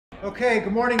Okay,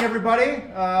 good morning everybody.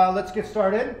 Let's get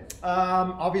started.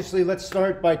 Obviously, let's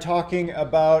start by talking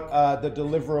about the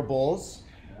deliverables.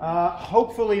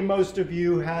 Hopefully most of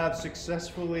you have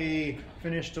successfully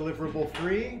finished deliverable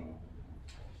 3.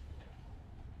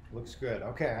 Looks good.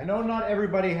 Okay, I know not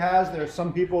everybody has. There are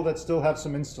some people that still have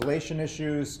some installation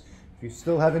issues. If you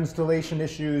still have installation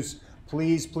issues,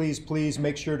 please, please, please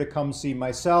make sure to come see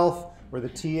myself or the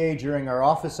TA during our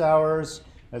office hours.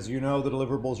 As you know, the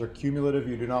deliverables are cumulative.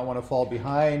 You do not want to fall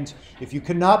behind. If you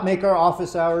cannot make our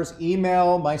office hours,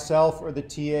 email myself or the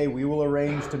TA. We will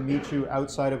arrange to meet you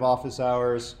outside of office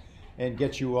hours and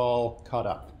get you all caught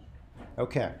up.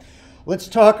 Okay, let's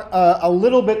talk a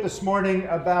little bit this morning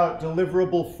about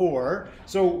deliverable 4.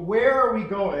 So where are we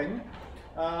going?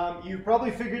 You've probably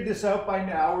figured this out by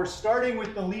now. We're starting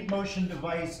with the leap motion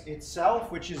device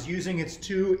itself, which is using its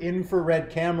 2 infrared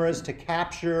cameras to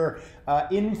capture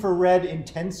infrared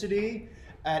intensity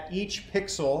at each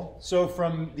pixel. So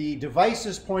from the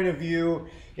device's point of view,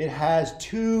 it has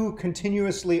 2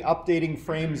 continuously updating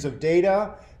frames of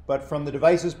data, but from the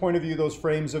device's point of view, those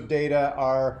frames of data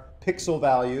are pixel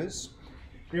values.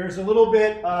 There's a little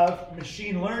bit of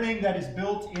machine learning that is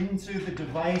built into the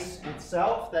device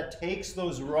itself that takes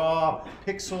those raw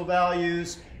pixel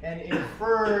values and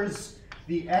infers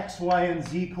the X, Y, and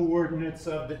Z coordinates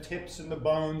of the tips and the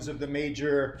bones of the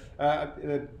major,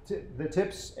 the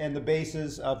tips and the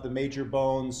bases of the major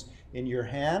bones in your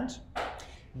hand.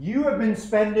 You have been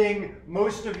spending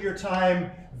most of your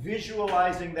time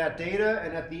visualizing that data,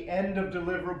 and at the end of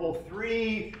deliverable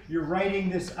 3, you're writing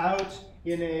this out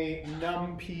in a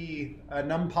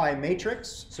NumPy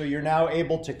matrix. So you're now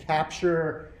able to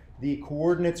capture the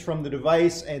coordinates from the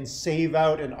device and save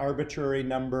out an arbitrary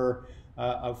number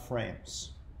of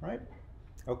frames, right?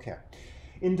 Okay.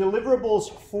 In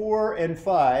deliverables 4 and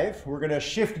 5, we're going to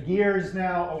shift gears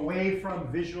now away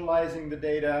from visualizing the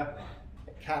data,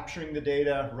 capturing the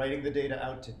data, writing the data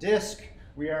out to disk.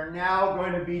 We are now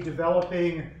going to be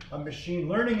developing a machine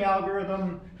learning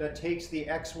algorithm that takes the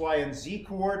X, Y, and Z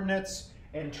coordinates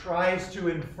and tries to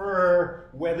infer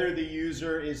whether the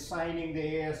user is signing the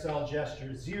ASL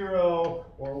gesture 0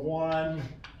 or 1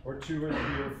 or 2 or 3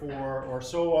 or 4 or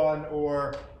so on,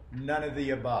 or none of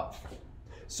the above.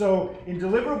 So in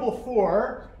deliverable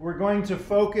 4, we're going to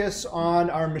focus on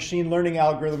our machine learning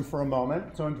algorithm for a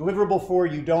moment. So in deliverable 4,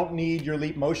 you don't need your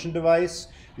leap motion device.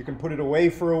 You can put it away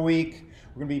for a week.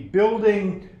 We're going to be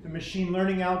building the machine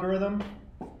learning algorithm.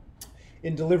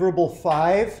 In deliverable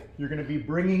 5, you're going to be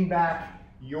bringing back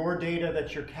your data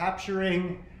that you're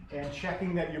capturing and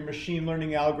checking that your machine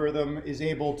learning algorithm is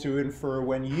able to infer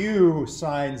when you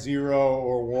sign 0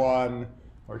 or 1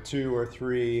 or 2 or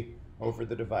 3 over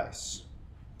the device.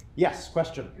 Yes,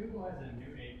 question? Google has a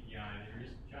new API. They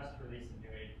just released a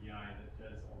new API that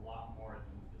does a lot more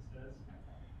than this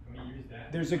does. Can we use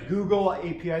that? There's a Google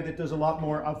API that does a lot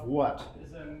more of what?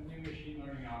 There's a new machine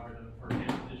learning algorithm for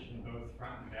hand position both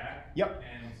front and back. Yep.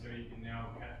 And so you can now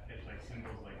catch like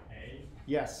symbols like A.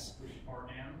 Yes. Or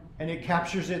M. And it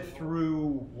captures it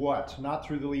through what? Not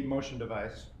through the leap motion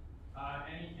device.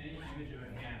 Any image of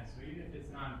a hand. So even if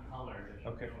it's non-colored, it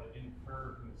should be able to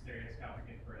infer from the stereoscopic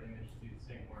infrared image to do the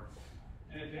same work.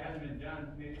 And if it hasn't been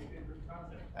done, maybe it's good proof of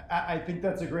concept. I think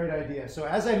that's a great idea. So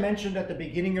as I mentioned at the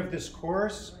beginning of this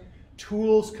course,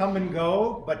 tools come and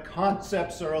go, but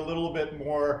concepts are a little bit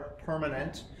more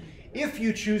permanent. If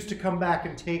you choose to come back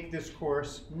and take this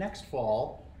course next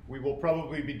fall, we will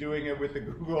probably be doing it with the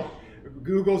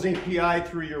Google's API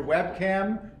through your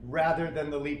webcam rather than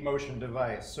the leap motion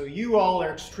device. So you all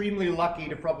are extremely lucky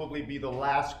to probably be the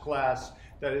last class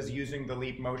that is using the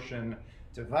leap motion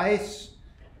device.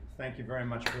 Thank you very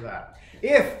much for that.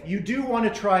 If you do want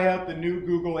to try out the new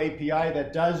Google API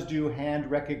that does do hand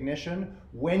recognition,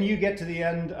 when you get to the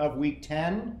end of week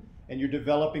 10 and you're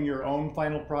developing your own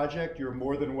final project, you're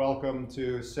more than welcome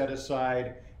to set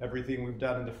aside everything we've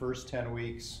done in the first 10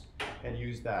 weeks and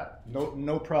use that.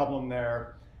 No problem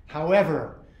there.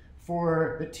 However,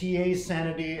 for the TA's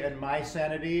sanity and my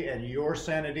sanity and your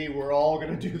sanity, we're all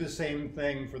going to do the same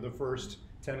thing for the first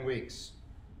 10 weeks.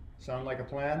 Sound like a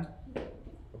plan?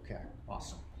 Okay,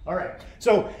 awesome. All right,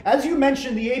 so as you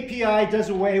mentioned, the API does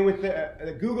away with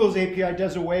Google's API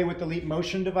does away with the leap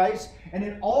motion device, and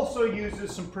it also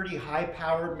uses some pretty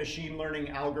high-powered machine learning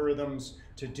algorithms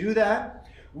to do that.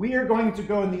 We are going to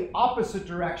go in the opposite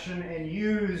direction and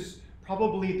use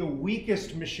probably the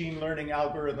weakest machine learning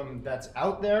algorithm that's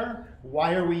out there.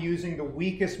 Why are we using the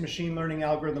weakest machine learning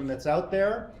algorithm that's out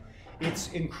there?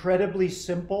 It's incredibly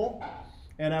simple.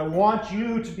 And I want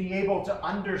you to be able to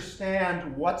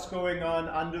understand what's going on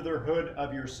under the hood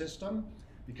of your system,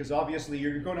 because obviously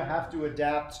you're going to have to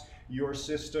adapt your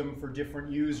system for different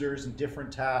users and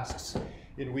different tasks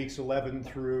in weeks 11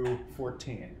 through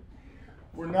 14.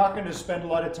 We're not going to spend a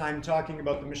lot of time talking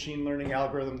about the machine learning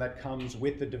algorithm that comes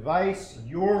with the device.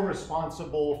 You're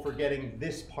responsible for getting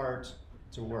this part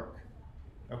to work.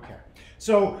 Okay,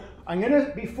 so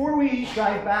before we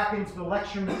dive back into the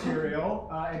lecture material,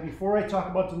 and before I talk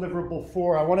about deliverable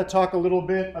 4, I want to talk a little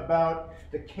bit about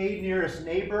the k-nearest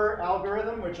neighbor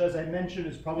algorithm, which, as I mentioned,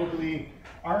 is probably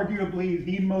arguably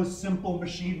the most simple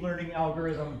machine learning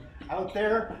algorithm out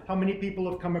there. How many people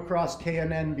have come across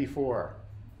KNN before?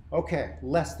 Okay,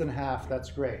 less than half, that's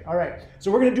great. All right,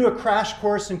 so we're going to do a crash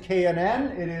course in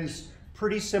KNN. It is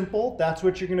pretty simple. That's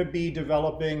what you're going to be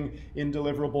developing in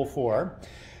deliverable 4.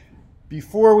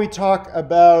 Before we talk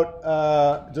about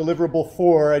deliverable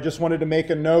 4, I just wanted to make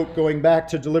a note going back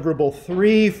to deliverable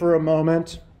 3 for a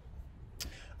moment.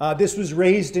 This was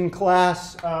raised in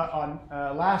class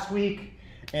last week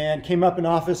and came up in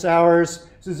office hours.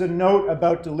 This is a note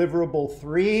about deliverable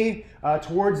 3.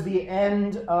 Towards the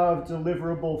end of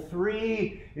deliverable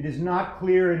 3, it is not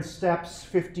clear in steps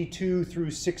 52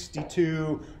 through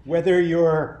 62 whether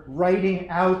you're writing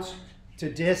out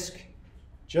to disk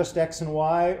just X and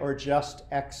Y or just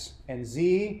X and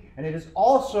Z. And it is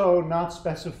also not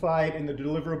specified in the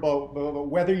deliverable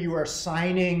whether you are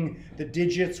signing the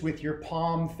digits with your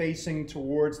palm facing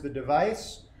towards the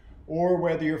device, or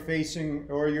whether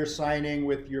you're signing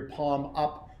with your palm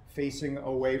up facing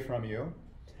away from you.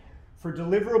 For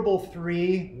deliverable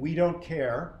 3, we don't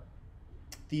care.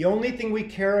 The only thing we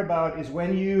care about is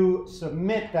when you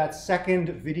submit that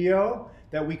second video,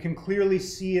 that we can clearly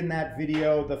see in that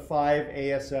video the 5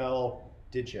 ASL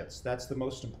digits. That's the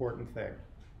most important thing.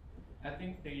 I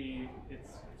think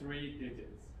it's 3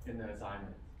 digits in the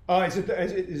assignment. Is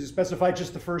it specified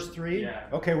just the first 3? Yeah.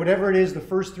 Okay, whatever it is, the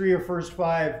first 3 or first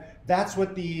 5, that's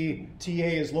what the TA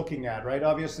is looking at, right?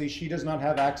 Obviously, she does not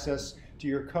have access to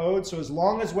your code. So as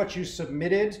long as what you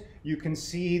submitted, you can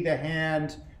see the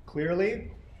hand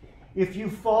clearly. If you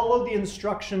follow the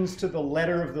instructions to the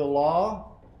letter of the law,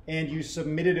 and you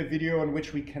submitted a video in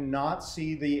which we cannot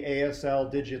see the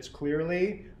ASL digits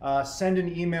clearly, send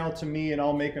an email to me and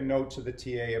I'll make a note to the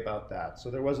TA about that.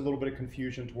 So there was a little bit of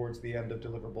confusion towards the end of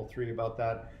deliverable 3 about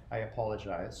that. I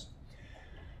apologize.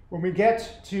 When we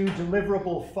get to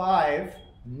deliverable 5,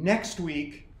 next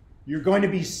week, you're going to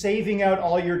be saving out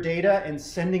all your data and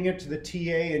sending it to the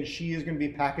TA, and she is going to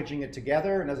be packaging it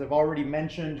together. And as I've already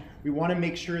mentioned, we want to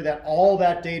make sure that all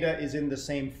that data is in the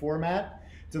same format.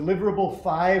 Deliverable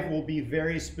 5 will be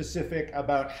very specific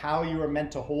about how you are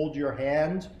meant to hold your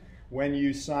hand when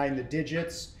you sign the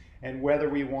digits, and whether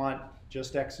we want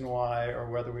just X and Y or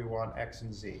whether we want X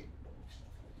and Z.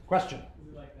 Question? Is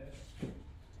it like this? Is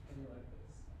it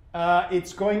like this?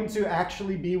 It's going to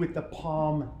actually be with the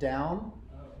palm down.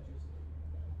 Oh, interesting.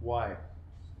 Why?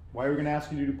 Why are we going to ask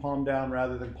you to do palm down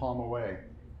rather than palm away?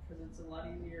 Because it's a lot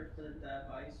easier for the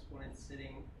device when it's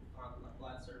sitting on a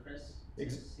flat surface to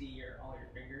see all your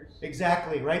fingers.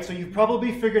 Exactly, right? So you've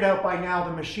probably figured out by now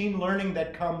the machine learning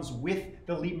that comes with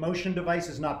the Leap Motion device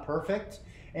is not perfect.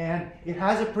 And it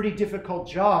has a pretty difficult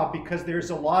job because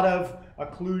there's a lot of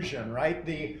occlusion, right?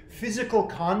 The physical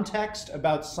context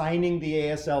about signing the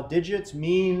ASL digits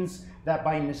means that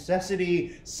by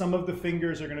necessity, some of the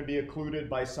fingers are going to be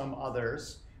occluded by some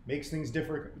others. Makes things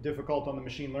difficult on the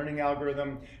machine learning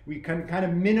algorithm. We can kind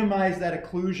of minimize that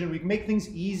occlusion. We can make things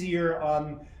easier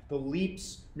on the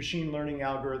Leap's machine learning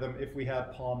algorithm if we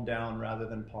have palm down rather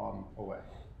than palm away.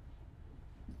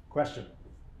 Question?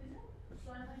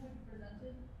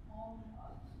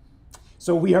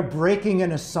 So we are breaking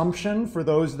an assumption for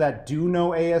those that do know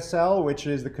ASL, which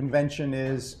is the convention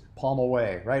is palm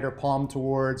away, right? Or palm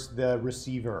towards the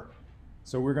receiver.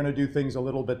 So we're going to do things a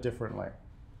little bit differently.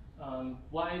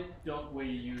 Why don't we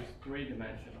use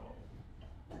 3-dimensional?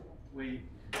 We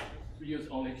use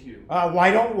only 2.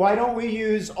 Why don't we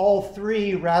use all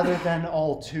 3 rather than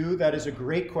all 2? That is a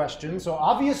great question. So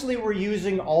obviously we're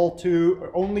using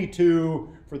only 2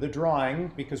 for the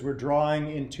drawing because we're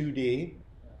drawing in 2D,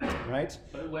 right?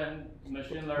 But when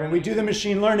we do the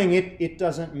machine learning, it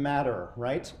doesn't matter,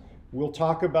 right? We'll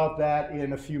talk about that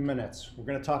in a few minutes. We're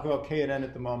going to talk about K and N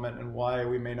at the moment and why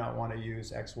we may not want to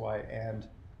use X, Y, and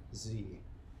Z.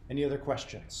 Any other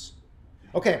questions?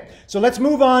 Okay, so let's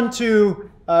move on to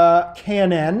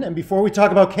KNN. And before we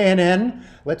talk about KNN,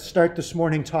 let's start this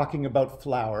morning talking about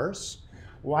flowers.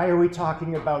 Why are we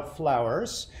talking about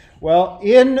flowers? Well,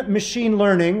 in machine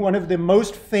learning, one of the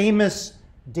most famous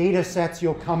data sets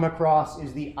you'll come across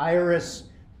is the iris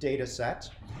data set.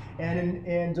 And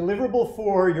in deliverable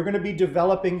 4, you're going to be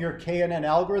developing your KNN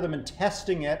algorithm and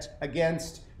testing it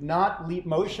against not leap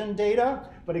motion data,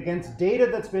 but against data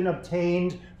that's been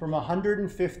obtained from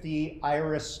 150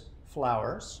 iris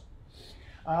flowers.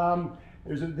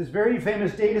 There's this very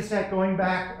famous data set going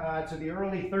back to the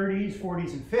early 30s,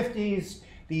 40s, and 50s.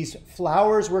 These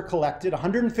flowers were collected,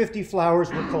 150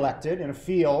 flowers were collected in a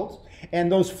field,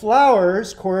 and those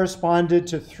flowers corresponded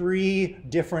to 3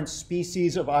 different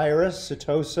species of iris: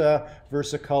 Setosa,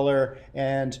 versicolor,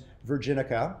 and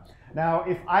virginica. Now,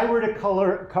 if I were to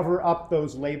cover up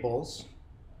those labels,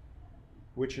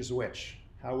 which is which?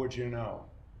 How would you know?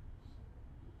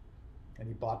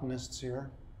 Any botanists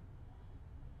here?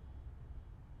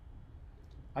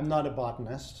 I'm not a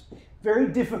botanist. Very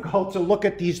difficult to look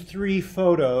at these 3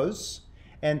 photos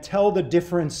and tell the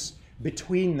difference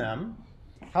between them.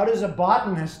 How does a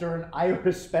botanist or an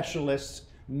iris specialist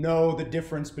know the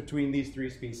difference between these 3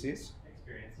 species?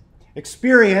 Experience.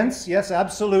 Experience, yes,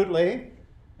 absolutely.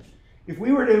 If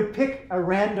we were to pick a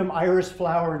random iris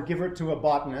flower and give it to a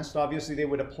botanist, obviously they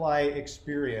would apply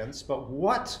experience, but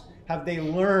what have they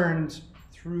learned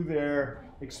through their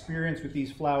experience with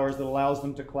these flowers that allows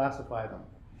them to classify them?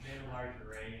 They have a large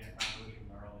array and a convolutional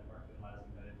neural network that allows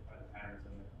them to identify the patterns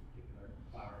of a particular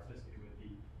flower associated with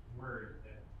the word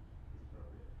that is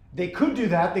appropriate. They could do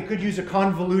that. They could use a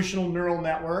convolutional neural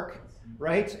network,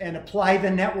 right, and apply the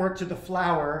network to the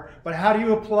flower. But how do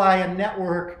you apply a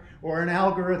network or an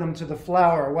algorithm to the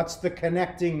flower? What's the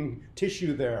connecting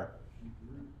tissue there?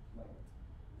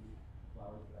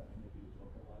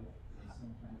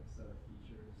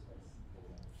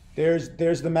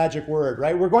 There's the magic word,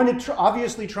 right? We're going to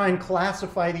obviously try and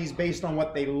classify these based on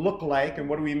what they look like. And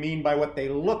what do we mean by what they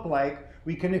look like?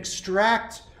 We can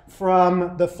extract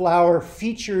from the flower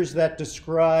features that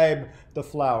describe the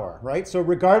flower, right? So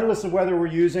regardless of whether we're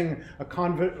using a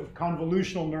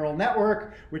convolutional neural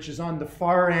network, which is on the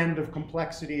far end of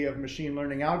complexity of machine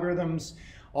learning algorithms,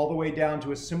 all the way down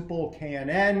to a simple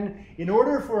KNN, in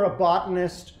order for a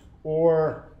botanist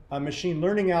or a machine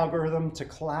learning algorithm to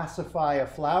classify a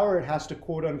flower, it has to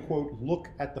quote unquote look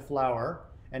at the flower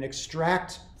and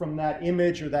extract from that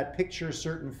image or that picture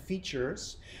certain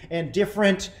features. And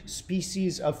different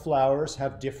species of flowers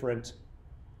have different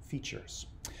features.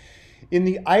 In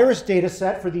the iris data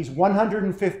set for these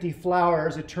 150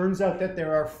 flowers, it turns out that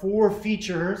there are 4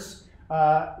 features,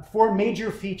 4 major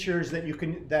features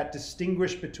that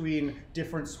distinguish between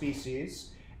different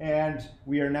species. And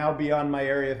we are now beyond my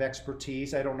area of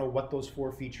expertise. I don't know what those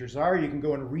 4 features are. You can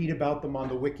go and read about them on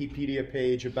the Wikipedia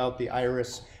page about the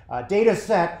iris data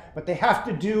set, but they have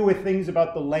to do with things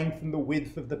about the length and the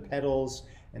width of the petals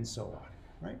and so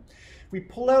on, right? If we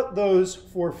pull out those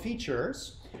 4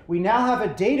 features, we now have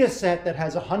a data set that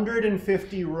has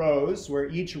 150 rows, where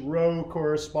each row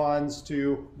corresponds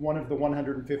to one of the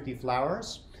 150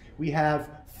 flowers. We have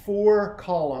 4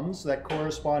 columns that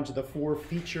correspond to the 4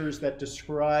 features that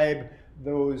describe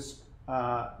those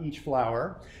each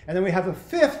flower. And then we have a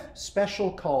 5th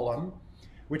special column,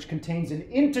 which contains an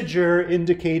integer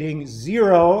indicating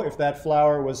 0 if that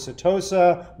flower was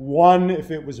Setosa, 1 if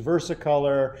it was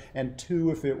versicolor, and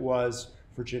 2 if it was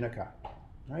virginica.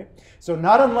 Right? So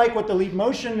not unlike what the leap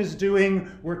motion is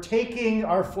doing, we're taking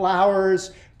our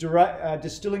flowers,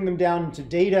 distilling them down into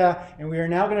data, and we are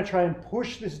now going to try and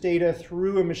push this data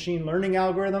through a machine learning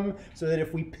algorithm so that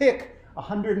if we pick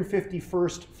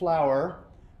 151st flower,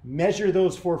 measure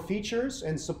those 4 features,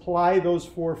 and supply those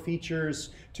 4 features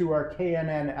to our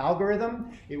KNN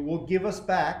algorithm, it will give us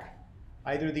back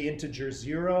either the integer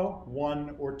 0,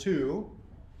 1, or 2,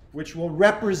 which will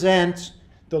represent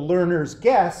the learner's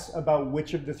guess about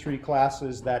which of the 3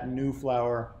 classes that new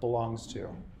flower belongs to.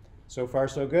 So far,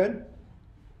 so good?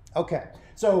 Okay,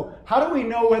 so how do we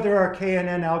know whether our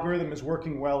KNN algorithm is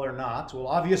working well or not? Well,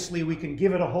 obviously we can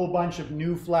give it a whole bunch of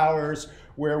new flowers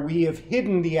where we have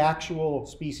hidden the actual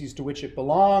species to which it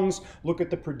belongs, look at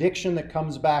the prediction that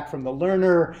comes back from the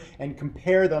learner, and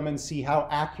compare them and see how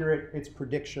accurate its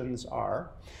predictions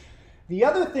are. The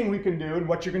other thing we can do, and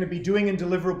what you're going to be doing in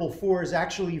deliverable 4, is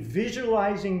actually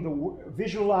visualize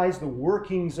the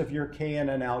workings of your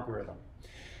KNN algorithm.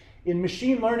 In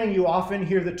machine learning, you often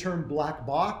hear the term black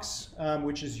box,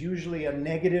 which is usually a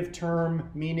negative term,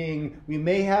 meaning we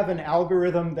may have an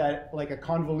algorithm that, like a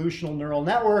convolutional neural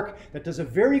network, that does a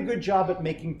very good job at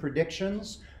making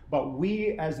predictions, but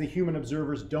we, as the human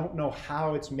observers, don't know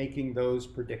how it's making those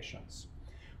predictions.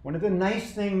 One of the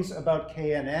nice things about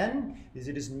KNN is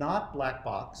it is not black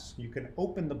box. You can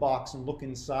open the box and look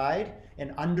inside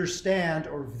and understand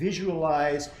or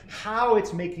visualize how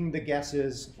it's making the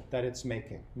guesses that it's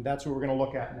making. And that's what we're going to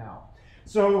look at now.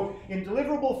 So in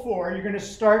deliverable 4, you're going to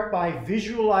start by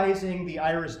visualizing the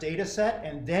iris data set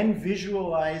and then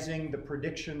visualizing the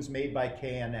predictions made by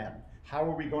KNN. How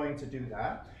are we going to do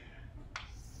that?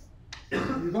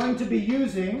 You're going to be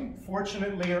using,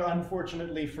 fortunately or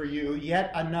unfortunately for you,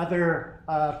 yet another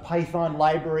Python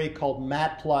library called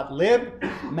matplotlib.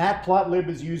 Matplotlib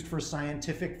is used for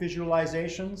scientific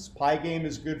visualizations. Pygame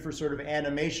is good for sort of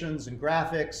animations and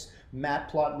graphics.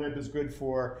 Matplotlib is good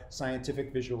for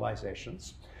scientific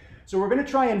visualizations. So we're going to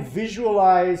try and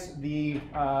visualize the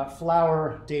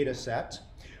flower data set.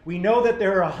 We know that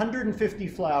there are 150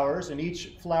 flowers, and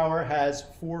each flower has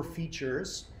 4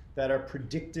 features that are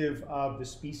predictive of the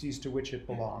species to which it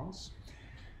belongs.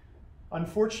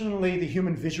 Unfortunately, the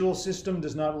human visual system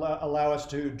does not allow us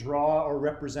to draw or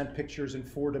represent pictures in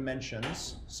 4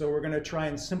 dimensions. So we're going to try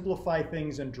and simplify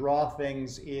things and draw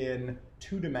things in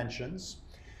 2 dimensions.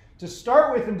 To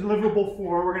start with, in deliverable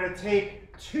 4, we're going to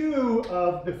take 2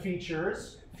 of the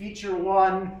features, feature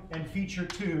 1 and feature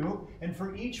 2, and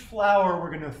for each flower we're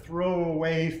going to throw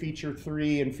away feature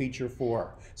 3 and feature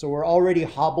 4. So we're already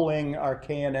hobbling our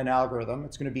KNN algorithm.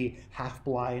 It's going to be half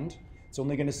blind. It's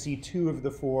only going to see 2 of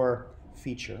the 4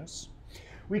 features.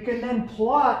 We can then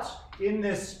plot in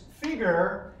this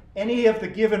figure any of the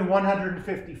given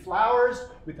 150 flowers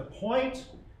with a point,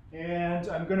 and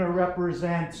I'm going to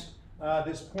represent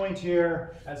this point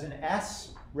here as an S,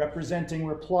 representing,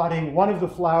 we're plotting one of the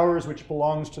flowers which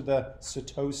belongs to the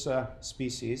Setosa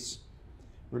species.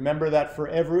 Remember that for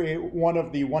every one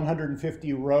of the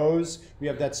 150 rows, we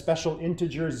have that special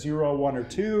integer 0, 1, or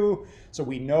 2, so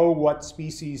we know what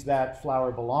species that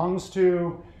flower belongs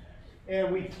to.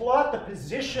 And we plot the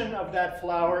position of that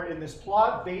flower in this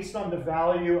plot based on the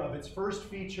value of its first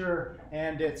feature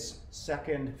and its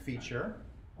second feature.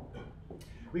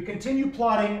 We continue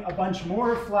plotting a bunch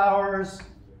more flowers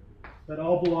that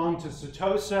all belong to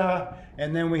Setosa,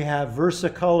 and then we have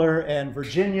Versicolor and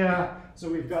Virginia. So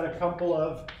we've got a couple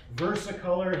of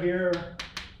Versicolor here.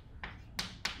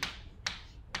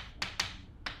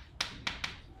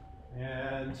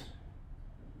 And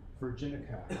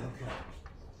Virginica.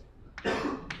 Okay.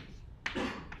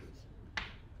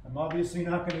 I'm obviously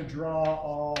not going to draw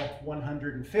all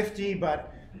 150,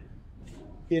 but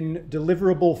in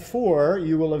deliverable 4,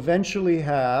 you will eventually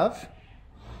have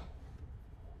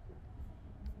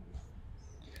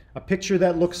a picture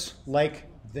that looks like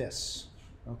this,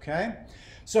 okay?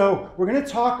 So we're going to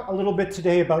talk a little bit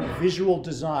today about visual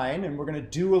design, and we're going to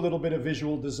do a little bit of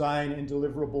visual design in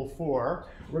deliverable 4.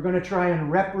 We're going to try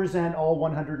and represent all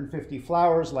 150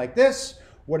 flowers like this.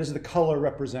 What does the color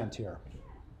represent here?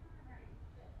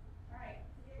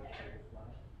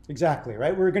 Exactly,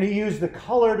 right? We're going to use the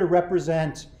color to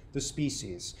represent the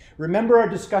species. Remember our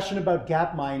discussion about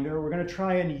Gapminder. We're going to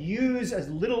try and use as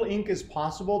little ink as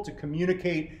possible to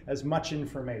communicate as much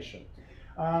information.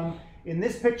 In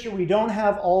this picture, we don't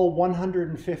have all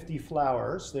 150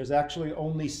 flowers. There's actually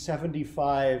only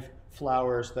 75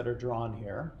 flowers that are drawn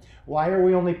here. Why are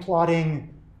we only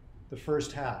plotting the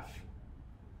first half?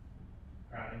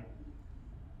 Crowding.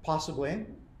 Possibly.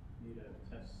 Need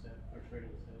a test set or training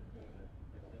set. A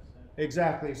test set.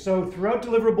 Exactly. So throughout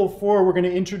deliverable 4, we're going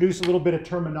to introduce a little bit of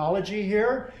terminology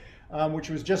here, which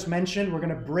was just mentioned. We're going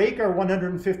to break our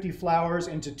 150 flowers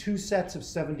into 2 sets of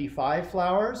 75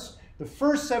 flowers. The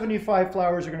first 75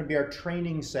 flowers are going to be our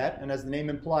training set, and as the name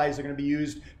implies, they're going to be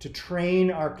used to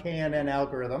train our KNN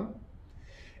algorithm.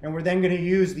 And we're then going to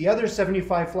use the other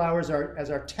 75 flowers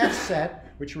as our test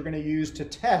set, which we're going to use to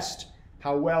test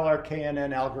how well our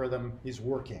KNN algorithm is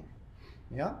working.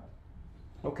 Yeah?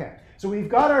 Okay, so we've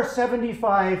got our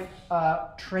 75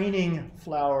 training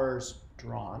flowers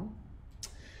drawn.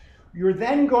 You're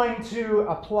then going to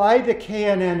apply the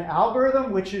KNN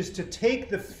algorithm, which is to take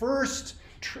the first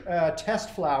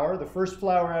test flower, the first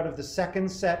flower out of the second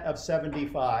set of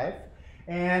 75,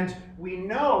 and we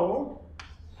know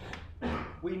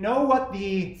what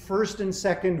the first and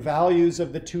second values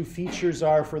of the 2 features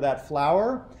are for that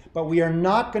flower, but we are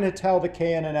not going to tell the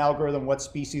KNN algorithm what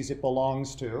species it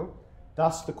belongs to,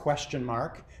 thus the question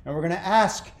mark, and we're going to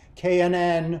ask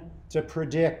KNN to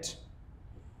predict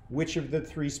which of the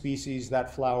 3 species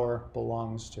that flower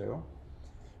belongs to.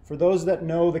 For those that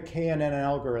know the KNN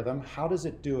algorithm, how does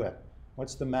it do it?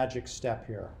 What's the magic step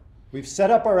here? We've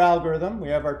set up our algorithm. We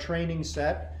have our training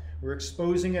set. We're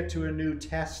exposing it to a new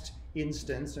test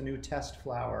instance, a new test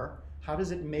flower. How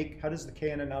does the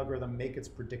KNN algorithm make its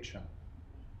prediction?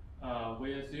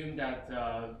 We assume that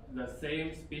the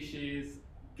same species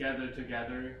gather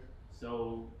together.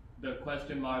 So the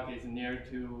question mark is near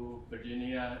to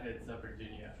Virginia, it's a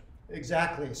Virginia.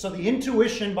 Exactly. So the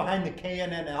intuition behind the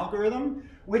KNN algorithm,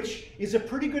 which is a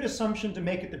pretty good assumption to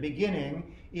make at the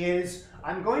beginning, is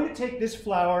I'm going to take this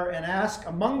flower and ask,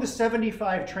 among the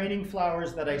 75 training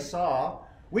flowers that I saw,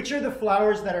 which are the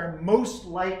flowers that are most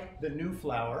like the new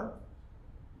flower?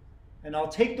 And I'll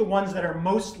take the ones that are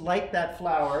most like that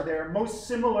flower. They're most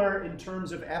similar in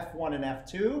terms of F1 and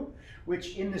F2,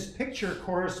 which in this picture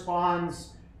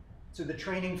corresponds to the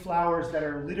training flowers that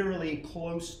are literally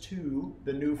close to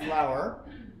the new flower.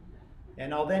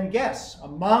 And I'll then guess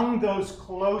among those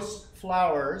close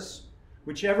flowers,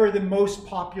 whichever the most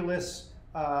populous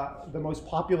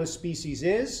species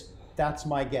is, that's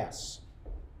my guess.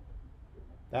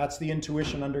 That's the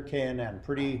intuition under KNN.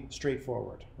 Pretty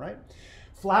straightforward, right?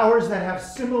 Flowers that have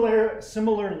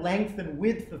similar length and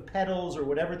width of petals or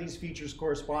whatever these features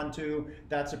correspond to,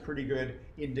 that's a pretty good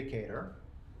indicator.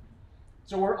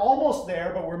 So we're almost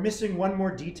there, but we're missing one more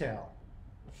detail.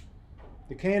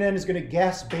 The KNN is going to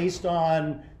guess based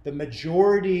on the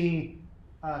majority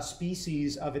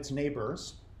species of its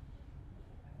neighbors.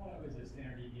 I thought it was a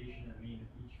standard deviation of mean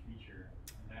of each feature,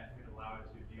 and that would allow it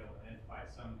to be able to identify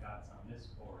some dots on this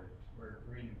board where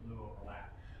green and blue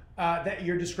overlap. That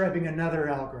you're describing another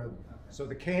algorithm. Okay. So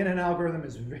the KNN algorithm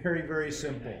is very, very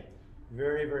simple.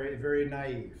 Very, very, very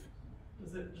naive.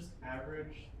 Does it just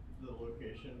average the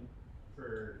location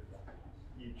for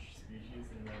each species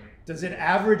and then? Does it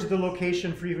average the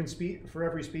location for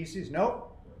every species?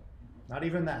 Nope. Not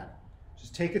even that.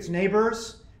 Just take its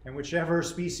neighbors and whichever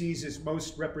species is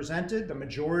most represented, the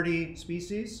majority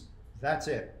species, that's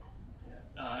it.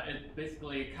 It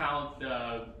basically counts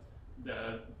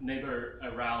the neighbor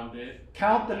around it.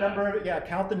 Count the number, yeah,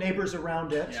 count the neighbors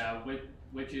around it. Yeah,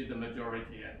 which is the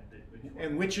majority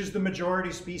and which is the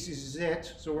majority species is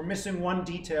it. So we're missing one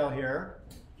detail here.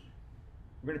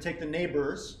 We're going to take the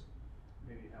neighbors.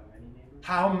 Maybe how many neighbors?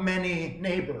 How many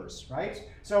neighbors, right?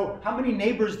 So how many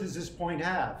neighbors does this point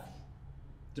have?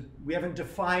 We haven't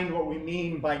defined what we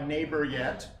mean by neighbor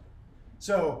yet.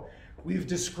 So we've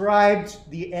described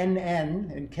the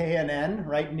NN and KNN,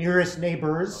 right? Nearest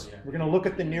neighbors. Oh, yeah. We're going to look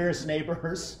at the nearest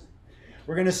neighbors.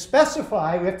 We're going to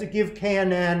specify, we have to give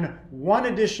KNN one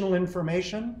additional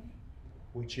information,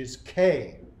 which is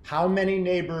K. How many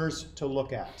neighbors to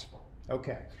look at?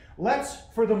 Okay. Let's,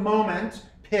 for the moment,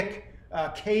 pick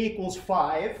K equals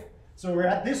 5. So we're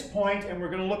at this point, and we're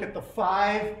going to look at the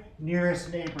 5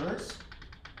 nearest neighbors.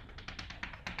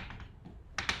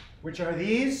 Which are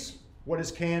these? What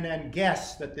does KNN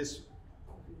guess that this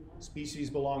species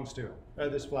belongs to,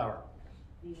 this flower?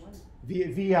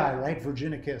 VI, right?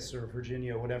 Virginicus or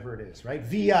Virginia, whatever it is, right?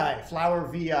 VI, flower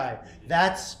VI.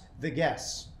 That's the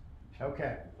guess.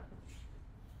 Okay.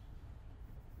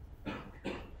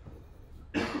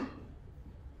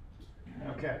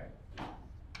 Okay.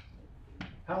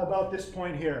 How about this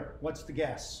point here? What's the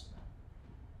guess?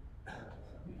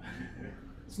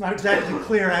 It's not exactly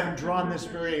clear. I haven't drawn this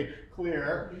very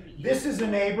clear. This is a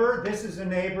neighbor, this is a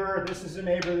neighbor, this is a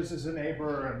neighbor, this is a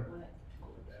neighbor.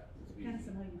 And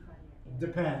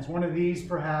depends. One of these,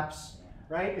 perhaps,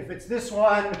 right? If it's this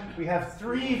one, we have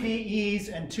 3 VEs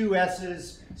and 2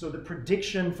 S's. So the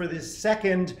prediction for this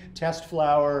second test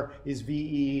flower is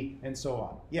VE and so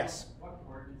on. Yes? What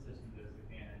coordinate system does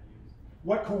the KNN use?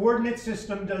 What coordinate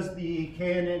system does the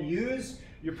KNN use?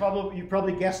 You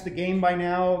probably guessed the game by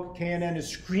now. KNN is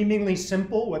screamingly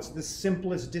simple. What's the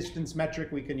simplest distance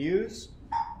metric we can use?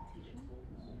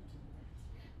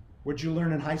 What'd you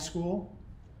learn in high school?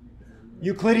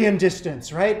 Euclidean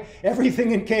distance, right?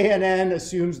 Everything in KNN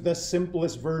assumes the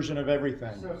simplest version of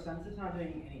everything. So since it's not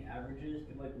doing any averages,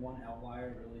 could like one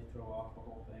outlier really throw off the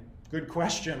whole thing? Good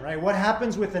question, right? What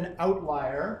happens with an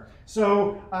outlier?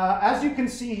 So as you can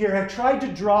see here, I've tried to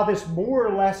draw this more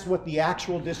or less what the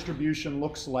actual distribution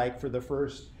looks like for the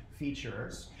first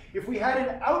features. If we had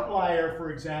an outlier, for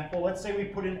example, let's say we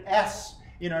put an S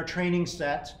in our training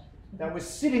set that was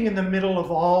sitting in the middle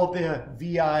of all the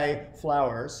VI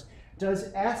flowers,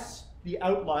 does S, the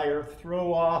outlier,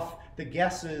 throw off the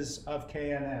guesses of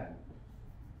KNN?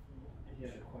 If you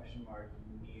had a question mark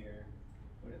near,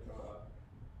 would it throw it off?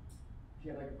 If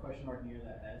you had like a question mark near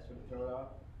that S, would it throw it off?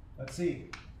 Let's see.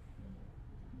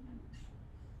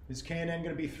 Is KNN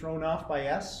going to be thrown off by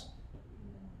S?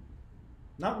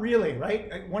 Not really,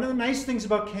 right? One of the nice things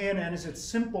about KNN is it's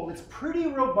simple. It's pretty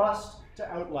robust to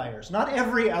outliers. Not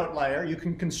every outlier. You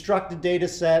can construct a data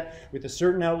set with a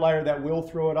certain outlier that will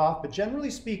throw it off, but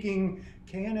generally speaking,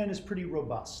 KNN is pretty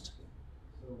robust.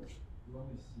 So we're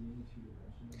only seeing 2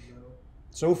 dimensions though?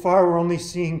 So far, we're only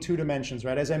seeing 2 dimensions,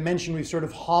 right? As I mentioned, we've sort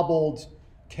of hobbled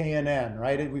KNN,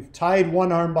 right? We've tied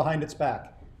one arm behind its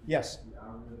back. Yes? The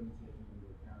algorithm taking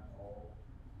into account all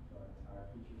the entire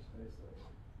feature space, like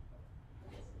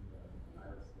I guess in the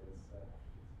iris data set,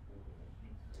 it's 4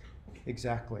 dimensions.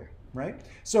 Exactly. right?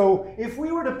 So if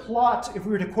we were to plot, if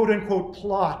we were to quote unquote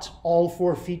plot all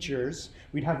 4 features,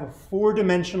 we'd have a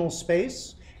 4-dimensional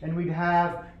space, and we'd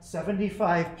have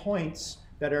 75 points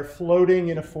that are floating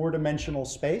in a 4-dimensional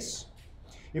space.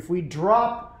 If we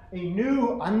drop a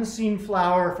new unseen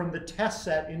flower from the test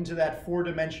set into that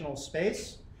 4-dimensional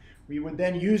space, we would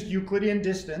then use Euclidean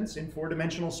distance in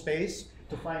 4-dimensional space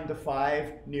to find the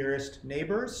 5 nearest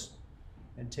neighbors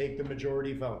and take the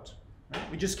majority vote.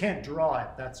 Right? We just can't draw it,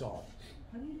 that's all.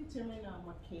 How do you determine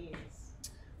what K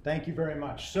is? Thank you very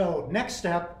much. So next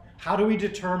step, how do we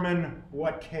determine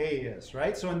what K is,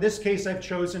 right? So in this case, I've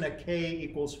chosen a K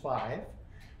equals 5.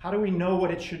 How do we know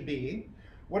what it should be?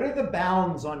 What are the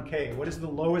bounds on K? What is the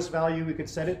lowest value we could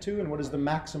set it to, and what is the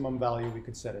maximum value we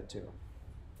could set it to?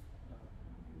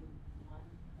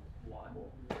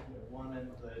 1 in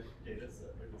the data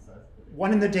set, or the size of the data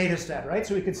 1 in the data set, right?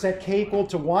 So we could set K equal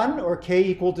to 1 or K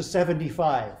equal to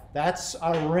 75. That's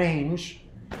our range.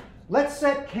 Let's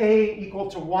set K equal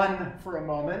to 1 for a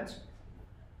moment.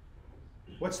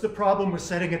 What's the problem with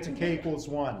setting it to K equals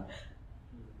 1?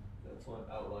 That's when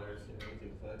outliers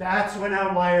That's when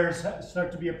outliers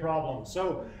start to be a problem.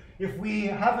 So if we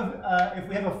have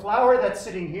a flower that's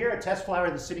sitting here, a test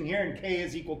flower that's sitting here, and K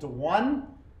is equal to 1,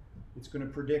 it's going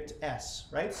to predict S,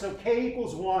 right? So K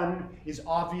equals 1 is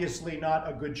obviously not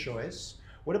a good choice.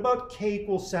 What about K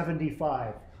equals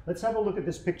 75? Let's have a look at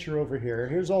this picture over here.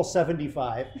 Here's all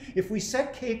 75. If we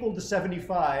set K equal to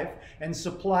 75 and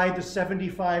supplied the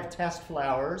 75 test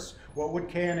flowers, what would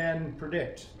K and N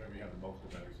predict? Whatever you have the most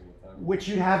of every single time. Which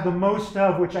you have the most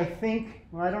of, which I think,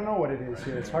 well, I don't know what it is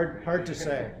here. It's hard to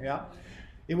say, yeah?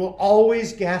 It will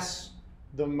always guess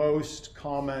the most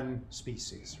common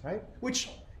species, right? Which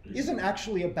isn't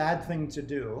actually a bad thing to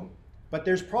do, but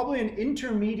there's probably an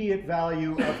intermediate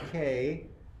value of K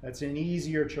that's an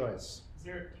easier choice. Is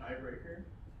there a tiebreaker?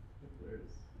 If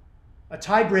there's... A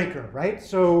tiebreaker, right?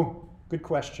 So, good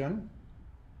question.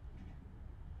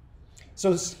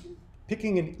 So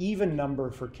picking an even number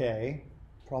for K,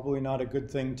 probably not a good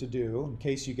thing to do in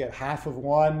case you get half of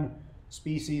one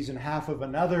species and half of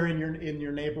another in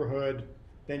your neighborhood,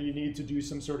 then you need to do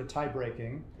some sort of tie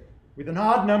breaking. With an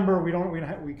odd number, we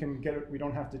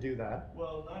don't have to do that.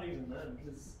 Well, not even then,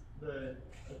 because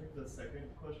I think the second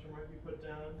question mark you put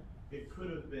down, it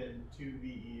could have been 2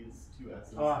 VEs, 2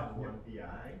 S's, and 1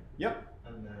 VI. Yep.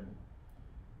 And then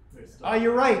there's still...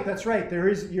 You're right, that's right.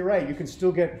 You're right. You can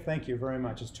still get, thank you very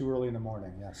much. It's too early in the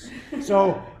morning, yes.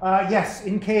 So, yes,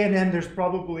 in K and N, there's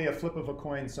probably a flip of a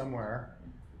coin somewhere.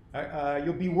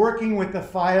 You'll be working with the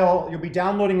file, you'll be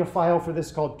downloading a file for this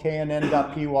called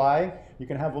knn.py. You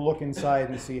can have a look inside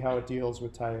and see how it deals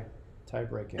with tie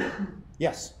breaking.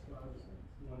 Yes? Well, I was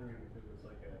wondering if it was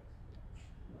like a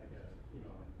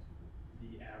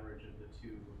the average of the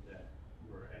 2 that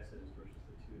were S's versus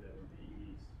the 2 that were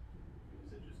VEs.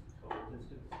 Was it just total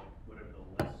distance, like whatever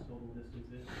the less total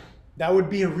distance is? That would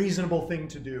be a reasonable thing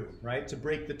to do, right? To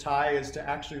break the tie is to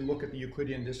actually look at the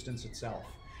Euclidean distance itself.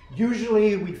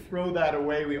 Usually we throw that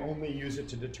away. We only use it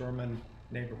to determine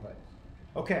neighborhood.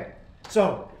 Okay,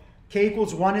 so K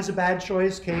equals 1 is a bad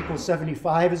choice. K equals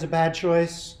 75 is a bad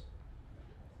choice.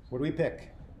 What do we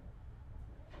pick?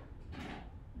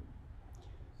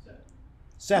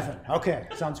 7. Okay,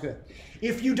 sounds good.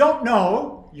 If you don't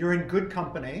know, you're in good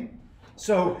company.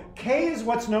 So K is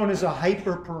what's known as a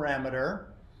hyperparameter.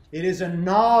 It is a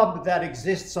knob that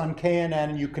exists on K and N,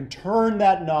 and you can turn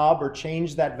that knob or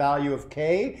change that value of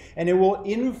K, and it will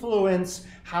influence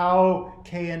how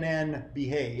K and N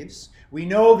behaves. We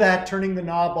know that turning the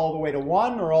knob all the way to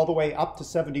 1 or all the way up to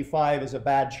 75 is a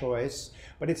bad choice,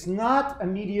 but it's not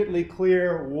immediately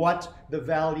clear what the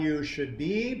value should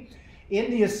be. In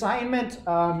the assignment,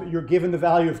 you're given the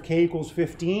value of K equals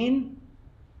 15.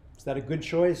 Is that a good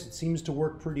choice? It seems to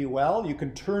work pretty well. You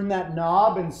can turn that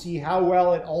knob and see how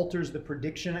well it alters the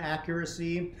prediction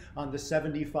accuracy on the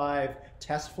 75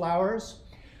 test flowers.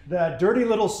 The dirty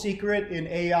little secret in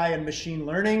AI and machine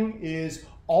learning is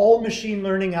all machine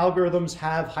learning algorithms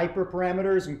have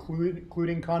hyperparameters,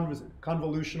 including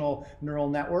convolutional neural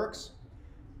networks.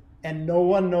 And no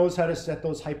one knows how to set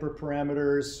those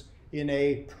hyperparameters in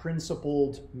a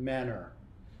principled manner.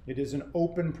 It is an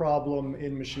open problem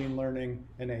in machine learning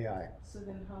and AI. So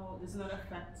then how does not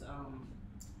affect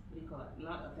what do you call it?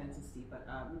 Not authenticity, but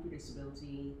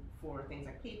reproducibility for things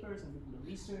like papers and people do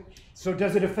research. So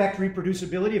does it affect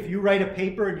reproducibility? If you write a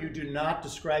paper and you do not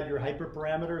describe your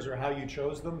hyperparameters or how you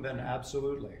chose them, then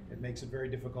absolutely. It makes it very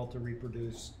difficult to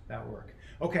reproduce that work.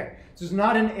 Okay, this is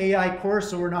not an AI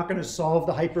course, so we're not going to solve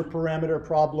the hyperparameter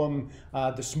problem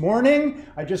this morning.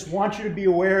 I just want you to be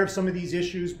aware of some of these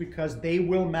issues because they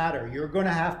will matter. You're going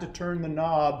to have to turn the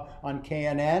knob on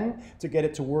KNN to get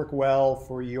it to work well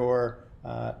for your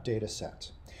data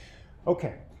set.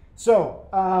 Okay,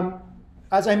 so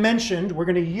as I mentioned, we're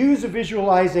going to use a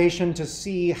visualization to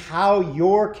see how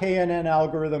your KNN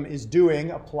algorithm is doing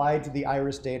applied to the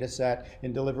iris data set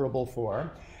in deliverable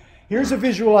 4. Here's a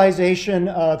visualization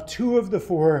of 2 of the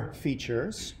 4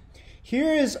 features.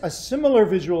 Here is a similar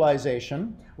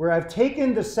visualization where I've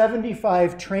taken the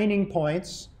 75 training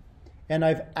points and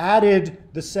I've added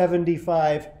the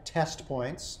 75 test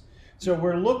points. So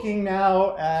we're looking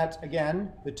now at,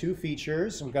 again, the 2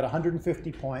 features. We've got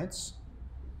 150 points.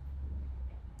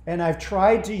 And I've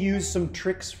tried to use some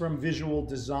tricks from visual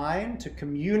design to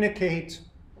communicate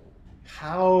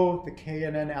how the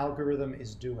KNN algorithm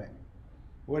is doing.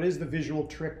 What is the visual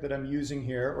trick that I'm using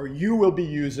here, or you will be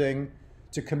using,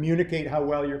 to communicate how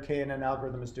well your KNN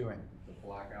algorithm is doing? The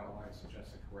black outline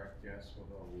suggests a correct guess, with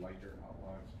a lighter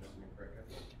outline suggesting a correct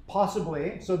guess.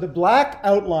 Possibly. So the black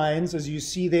outlines, as you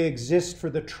see, they exist for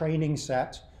the training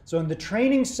set. So in the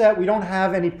training set, we don't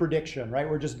have any prediction, right?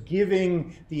 We're just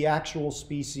giving the actual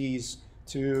species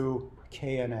to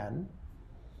KNN.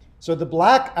 So the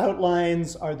black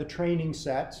outlines are the training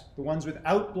set. The ones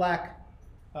without black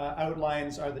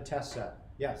outlines are the test set.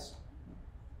 Yes?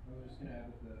 I was just going to add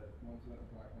that the ones without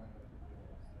the black line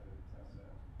are the test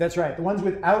set. That's right. The ones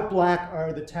without black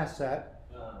are the test set.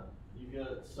 You've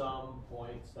got some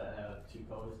points that have 2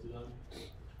 colors to them.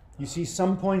 You see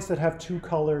some points that have 2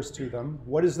 colors to them.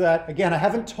 What is that? Again, I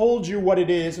haven't told you what it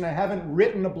is, and I haven't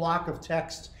written a block of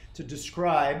text to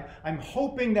describe. I'm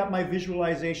hoping that my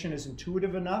visualization is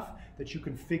intuitive enough that you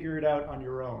can figure it out on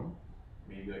your own.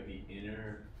 Maybe like the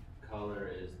inner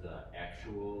color is the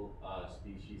actual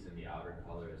species and the outer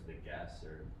color is the guess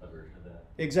or a version of that?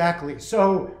 Exactly.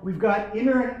 So we've got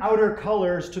inner and outer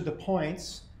colors to the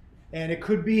points, and it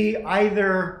could be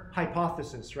either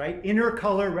hypothesis, right? Inner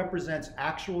color represents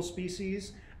actual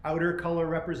species, outer color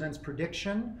represents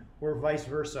prediction, or vice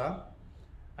versa.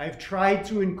 I've tried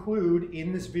to include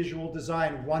in this visual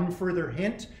design one further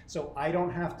hint, so I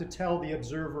don't have to tell the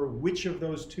observer which of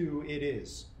those 2 it is.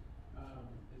 Is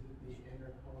it the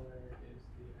inner color is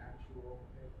the actual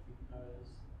pick because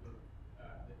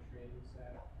the training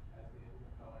set has the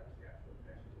inner color as the actual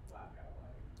pick with black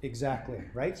outline? Exactly,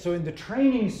 right? So in the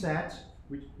training set,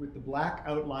 with the black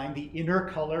outline, the inner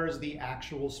color is the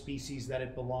actual species that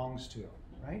it belongs to,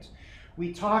 right?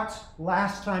 We talked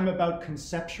last time about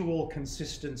conceptual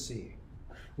consistency.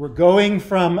 We're going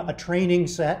from a training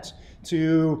set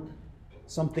to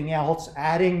something else,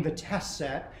 adding the test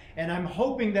set, and I'm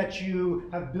hoping that you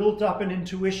have built up an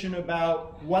intuition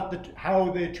about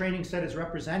how the training set is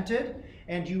represented,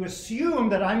 and you assume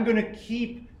that I'm going to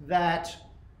keep that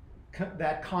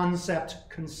concept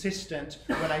consistent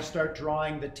when I start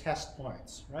drawing the test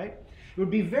points, right? It would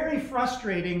be very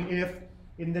frustrating if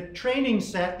in the training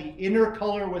set the inner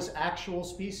color was actual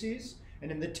species,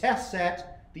 and in the test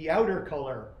set the outer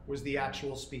color was the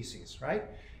actual species, right?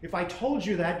 If I told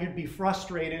you that, you'd be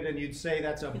frustrated and you'd say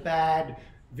that's a bad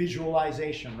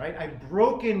visualization, right? I've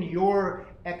broken your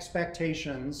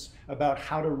expectations about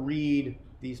how to read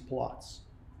these plots.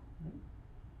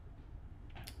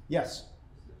 Yes?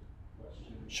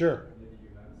 Sure. Maybe you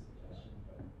have a suggestion,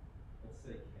 but let's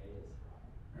say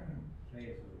K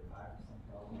is really high for some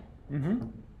problem. Mm-hmm.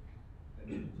 Then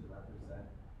you need to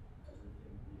represent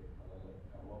everything via color. Like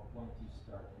at what point do you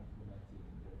start implementing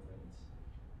different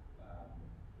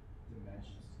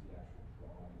dimensions to the actual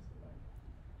drawings, like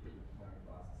get your point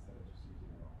across instead of just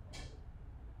using raw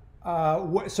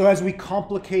color? So as we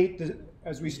complicate,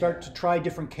 as we start to try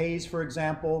different Ks, for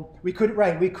example, we could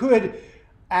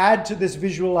add to this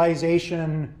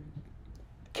visualization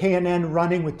KNN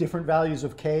running with different values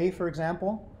of K, for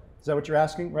example. Is that what you're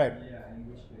asking? Right. Yeah, in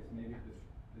which case maybe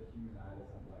the human eye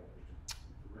doesn't like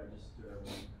register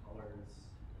colors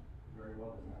very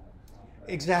well. Doesn't have contrast.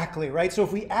 Exactly, right? So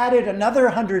if we added another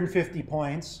 150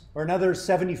 points or another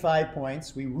 75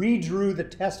 points, we redrew the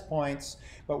test points,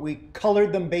 but we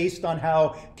colored them based on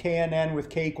how KNN with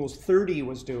K equals 30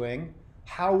 was doing,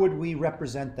 how would we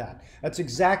represent that? That's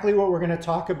exactly what we're going to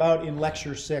talk about in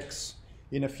lecture 6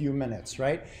 in a few minutes,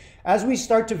 right? As we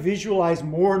start to visualize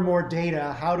more and more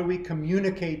data, how do we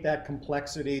communicate that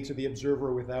complexity to the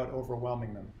observer without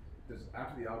overwhelming them?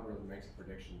 after the algorithm makes a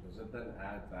prediction, does it then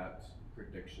add that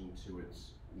prediction to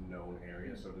its known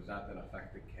area? So does that then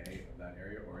affect the K of that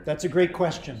area? Or That's a great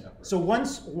question. So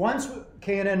once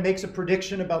KNN makes a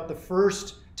prediction about the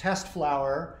first test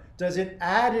flower, does it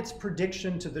add its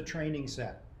prediction to the training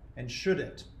set? And should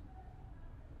it?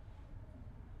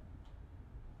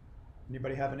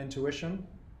 Anybody have an intuition?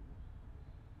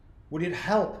 Would it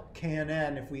help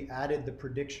KNN if we added the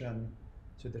prediction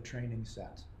to the training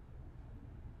set?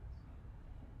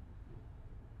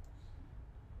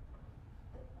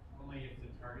 Only if the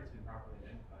target's been properly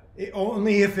identified.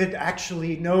 Only if it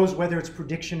actually knows whether its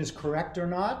prediction is correct or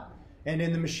not. And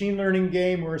in the machine learning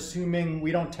game, we're assuming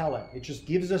we don't tell it. It just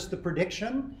gives us the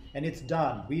prediction and it's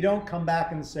done. We don't come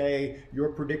back and say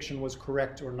your prediction was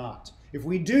correct or not. If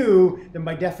we do, then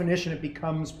by definition, it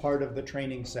becomes part of the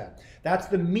training set. That's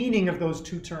the meaning of those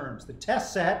two terms. The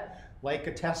test set, like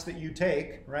a test that you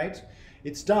take, right?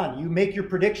 It's done. You make your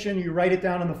prediction, you write it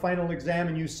down in the final exam,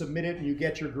 and you submit it, and you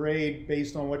get your grade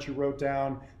based on what you wrote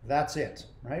down. That's it,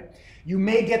 right? You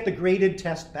may get the graded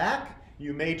test back.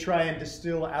 You may try and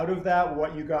distill out of that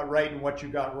what you got right and what you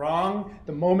got wrong.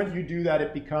 The moment you do that,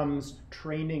 it becomes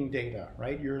training data,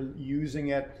 right? You're using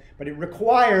it, but it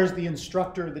requires the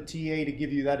instructor, the TA, to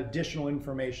give you that additional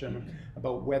information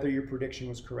about whether your prediction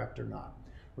was correct or not.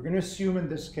 We're going to assume in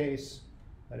this case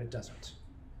that it doesn't.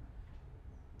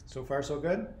 So far, so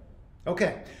good?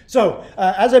 Okay, so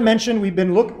as I mentioned, we've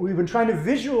been trying to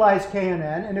visualize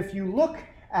KNN, and if you look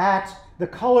at the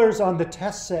colors on the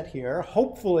test set here,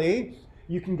 hopefully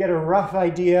you can get a rough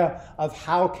idea of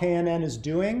how KNN is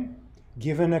doing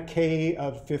given a K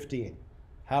of 15.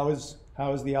 How is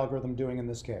the algorithm doing in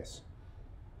this case?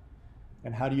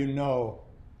 And how do you know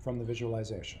from the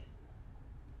visualization?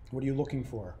 What are you looking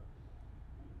for?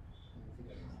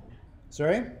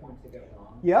 Sorry? Points that got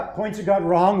wrong. Yep, points it got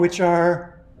wrong, which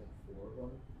are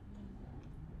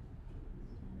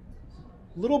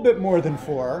a little bit more than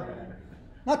 4.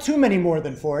 Not too many more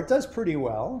than 4. It does pretty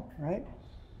well, right?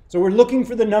 So we're looking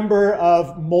for the number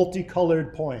of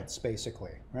multicolored points,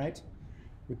 basically, right?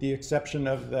 With the exception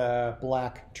of the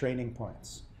black training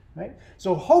points, right?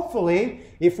 So hopefully,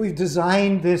 if we've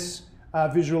designed this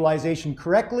visualization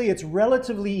correctly, it's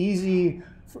relatively easy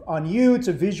on you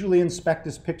to visually inspect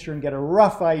this picture and get a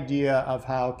rough idea of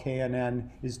how KNN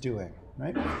is doing,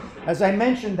 right? As I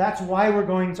mentioned, that's why we're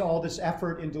going to all this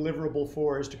effort in Deliverable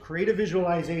 4, is to create a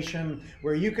visualization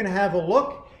where you can have a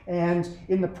look, and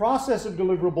in the process of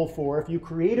Deliverable 4, if you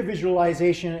create a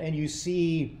visualization and you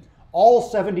see all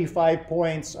 75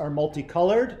 points are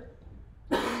multicolored,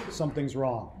 something's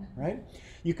wrong, right?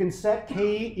 You can set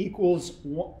K equal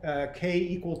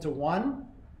to 1,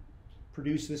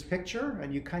 produce this picture,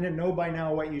 and you kind of know by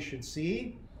now what you should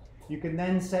see. You can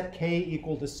then set K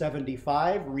equal to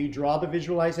 75, redraw the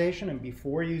visualization, and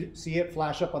before you see it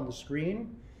flash up on the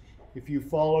screen, if you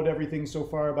followed everything so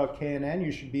far about KNN,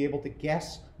 you should be able to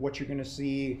guess what you're going to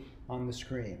see on the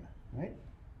screen, right?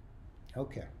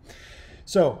 Okay.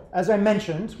 So, as I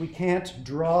mentioned, we can't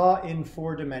draw in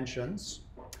 4 dimensions.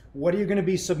 What are you going to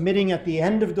be submitting at the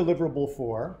end of Deliverable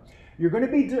 4? You're going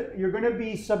to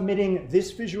be submitting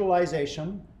this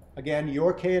visualization. Again,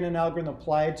 your KNN algorithm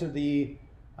applied to the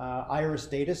iris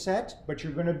data set, but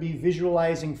you're going to be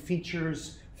visualizing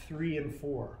features 3 and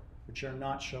 4, which are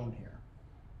not shown here.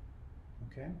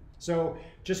 Okay? So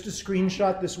just a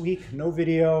screenshot this week, no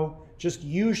video, just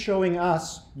you showing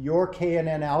us your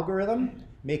KNN algorithm,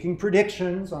 making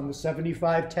predictions on the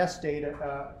 75 test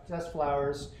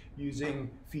flowers using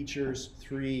features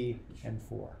 3 and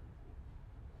 4.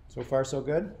 So far, so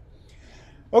good?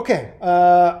 Okay,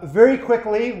 very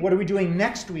quickly, what are we doing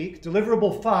next week?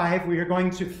 Deliverable 5, we are going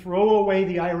to throw away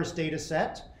the iris data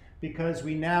set because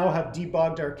we now have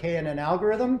debugged our KNN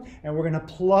algorithm, and we're going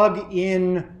to plug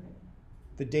in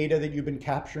the data that you've been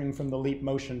capturing from the Leap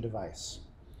Motion device.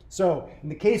 So in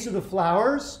the case of the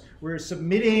flowers, we're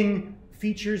submitting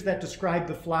features that describe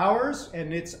the flowers,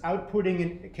 and it's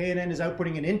outputting, KNN is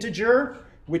outputting an integer,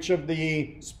 which of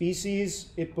the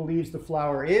species it believes the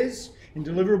flower is. In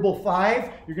Deliverable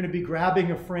 5, you're going to be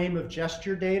grabbing a frame of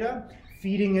gesture data,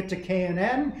 feeding it to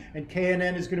KNN, and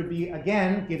KNN is going to be,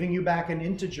 again, giving you back an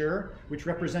integer, which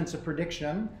represents a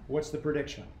prediction. What's the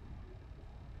prediction?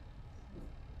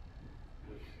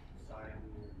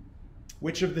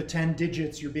 Which of the 10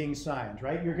 digits you're being signed,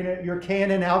 right? Your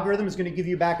KNN algorithm is going to give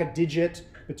you back a digit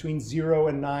between 0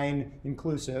 and 9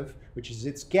 inclusive, which is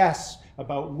its guess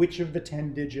about which of the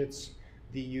 10 digits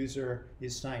the user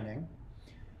is signing.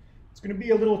 It's going to be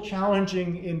a little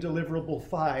challenging in Deliverable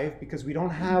 5 because we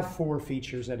don't have 4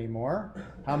 features anymore.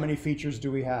 How many features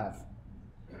do we have?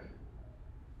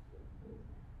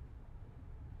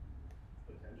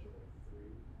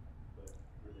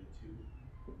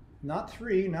 Not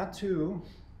 3, not 2.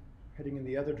 Heading in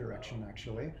the other direction,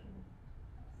 actually.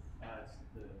 As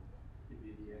it'd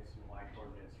be the X and Y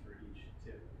coordinates for each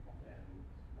tip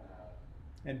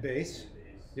And base.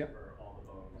 Yep. for all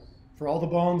the bones. For all the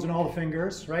bones and all the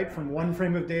fingers, right? From one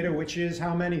frame of data, which is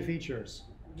how many features?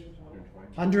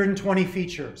 120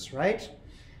 features, right?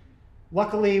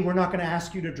 Luckily, we're not going to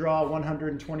ask you to draw a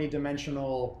 120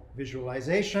 dimensional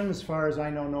visualization. As far as I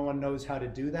know, no one knows how to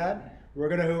do that. We're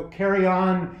going to carry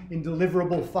on in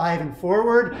deliverable 5 and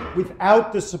forward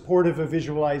without the support of a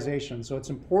visualization. So it's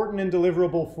important in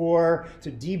deliverable 4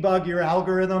 to debug your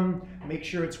algorithm, make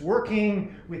sure it's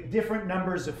working with different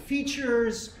numbers of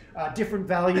features, different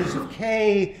values of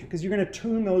k, because you're going to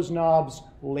tune those knobs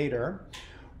later.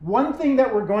 One thing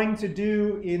that we're going to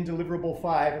do in deliverable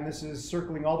 5, and this is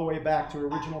circling all the way back to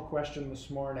original question this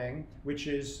morning, which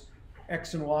is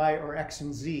X and Y or X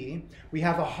and Z. We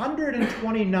have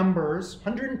 120 numbers,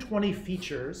 120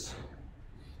 features.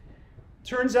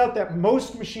 Turns out that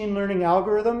most machine learning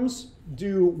algorithms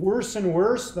do worse and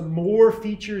worse the more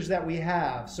features that we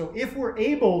have. So if we're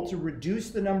able to reduce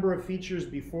the number of features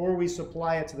before we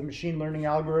supply it to the machine learning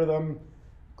algorithm,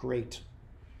 great.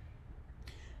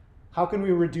 How can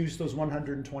we reduce those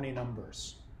 120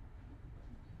 numbers?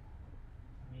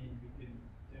 I mean, we can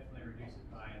definitely reduce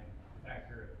it by a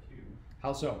factor of 2.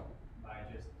 How so? By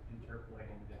just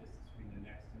interpolating the distance between the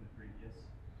next and the previous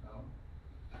bone.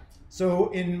 So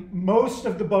in most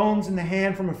of the bones in the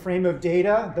hand from a frame of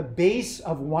data, the base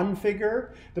of one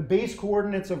figure, the base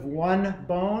coordinates of one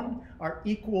bone are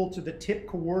equal to the tip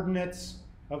coordinates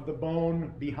of the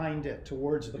bone behind it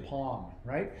towards the palm,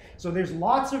 right? So there's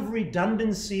lots of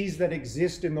redundancies that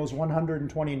exist in those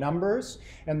 120 numbers,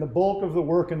 and the bulk of the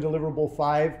work in deliverable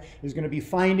 5 is going to be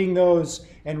finding those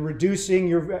and reducing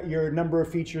your number of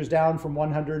features down from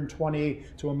 120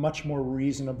 to a much more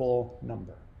reasonable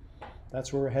number.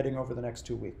 That's where we're heading over the next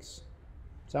 2 weeks.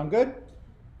 Sound good?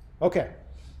 Okay.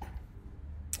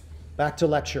 Back to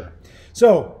lecture.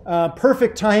 So,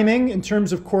 perfect timing in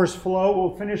terms of course flow.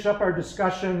 We'll finish up our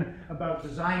discussion about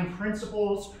design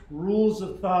principles, rules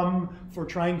of thumb for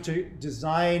trying to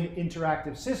design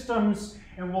interactive systems.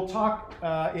 And we'll talk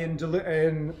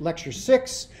in lecture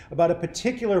 6 about a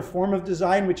particular form of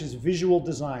design, which is visual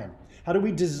design. How do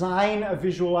we design a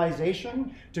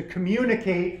visualization to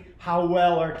communicate how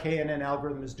well our KNN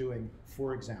algorithm is doing,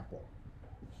 for example?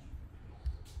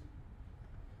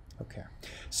 Okay,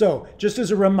 so just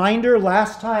as a reminder,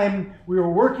 last time we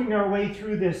were working our way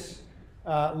through this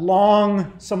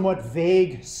long, somewhat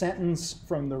vague sentence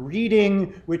from the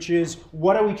reading, which is,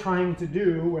 what are we trying to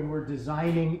do when we're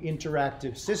designing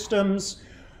interactive systems?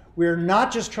 We're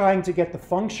not just trying to get the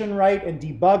function right and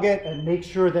debug it and make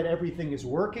sure that everything is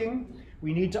working.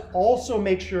 We need to also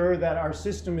make sure that our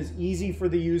system is easy for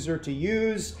the user to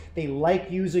use. They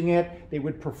like using it. They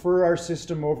would prefer our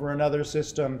system over another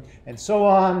system, and so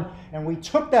on. And we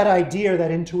took that idea,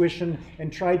 that intuition,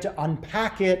 and tried to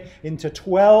unpack it into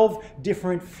 12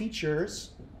 different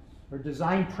features or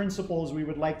design principles we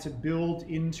would like to build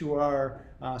into our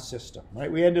system.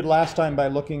 Right? We ended last time by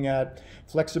looking at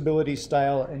flexibility,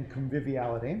 style, and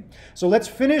conviviality. So let's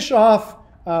finish off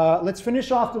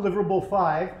deliverable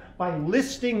 5 by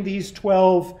listing these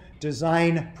 12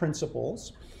 design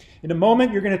principles. In a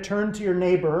moment, you're going to turn to your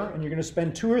neighbor and you're going to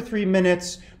spend 2 or 3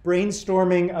 minutes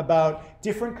brainstorming about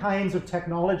different kinds of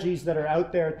technologies that are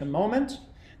out there at the moment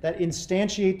that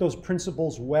instantiate those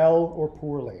principles well or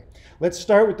poorly. Let's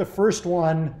start with the first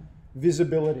one,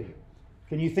 visibility.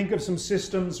 Can you think of some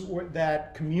systems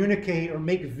that communicate or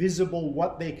make visible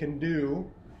what they can do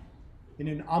in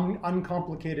an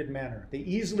uncomplicated manner? They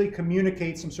easily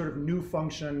communicate some sort of new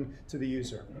function to the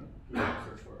user.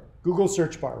 Google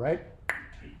search bar, right?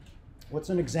 What's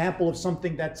an example of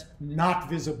something that's not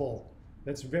visible,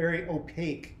 that's very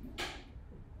opaque?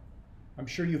 I'm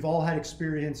sure you've all had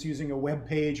experience using a web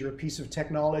page or a piece of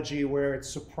technology where it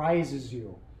surprises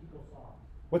you.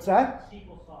 What's that?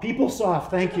 PeopleSoft,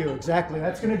 thank you, exactly.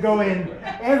 That's going to go in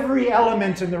every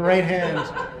element in the right-hand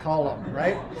column,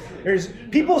 right?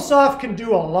 PeopleSoft can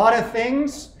do a lot of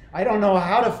things. I don't know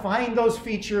how to find those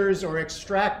features or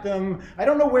extract them. I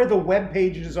don't know where the web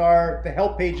pages are, the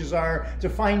help pages are, to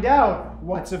find out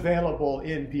what's available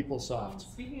in PeopleSoft.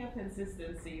 Speaking of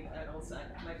consistency, I'd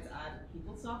like to add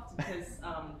PeopleSoft because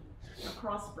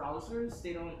across browsers,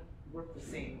 they don't work the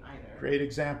same either. Great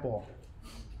example.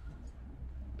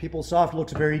 PeopleSoft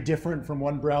looks very different from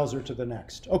one browser to the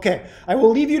next. Okay, I will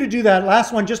leave you to do that.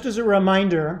 Last one, just as a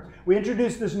reminder, we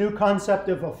introduced this new concept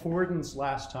of affordance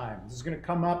last time. This is going to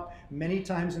come up many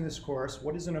times in this course.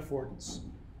 What is an affordance?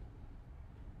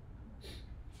 It's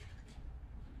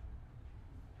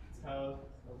how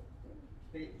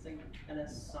it's like an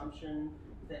assumption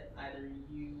that either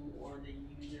you or the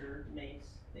user makes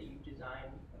that you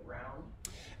design around?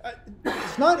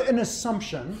 It's not an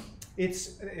assumption.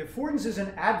 Affordance is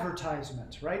an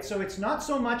advertisement, right? So it's not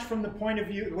so much from the point of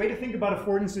view, the way to think about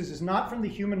affordances is not from the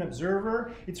human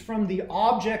observer, it's from the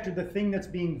object or the thing that's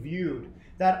being viewed.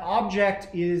 That object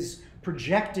is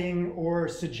projecting or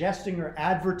suggesting or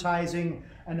advertising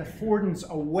an affordance,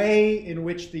 a way in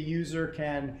which the user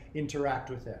can interact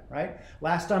with it, right?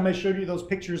 Last time I showed you those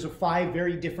pictures of 5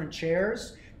 very different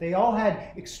chairs. They all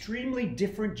had extremely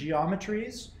different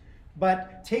geometries,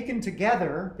 but taken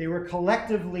together, they were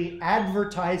collectively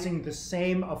advertising the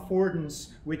same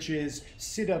affordance, which is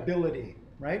sittability,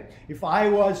 right? If I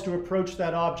was to approach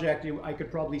that object, I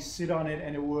could probably sit on it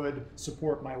and it would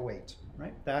support my weight,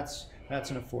 right? That's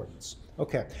an affordance.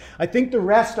 Okay, I think the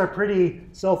rest are pretty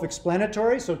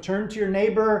self-explanatory, so turn to your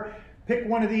neighbor, pick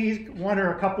one of these, one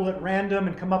or a couple at random,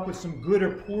 and come up with some good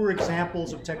or poor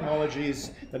examples of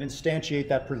technologies that instantiate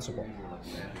that principle.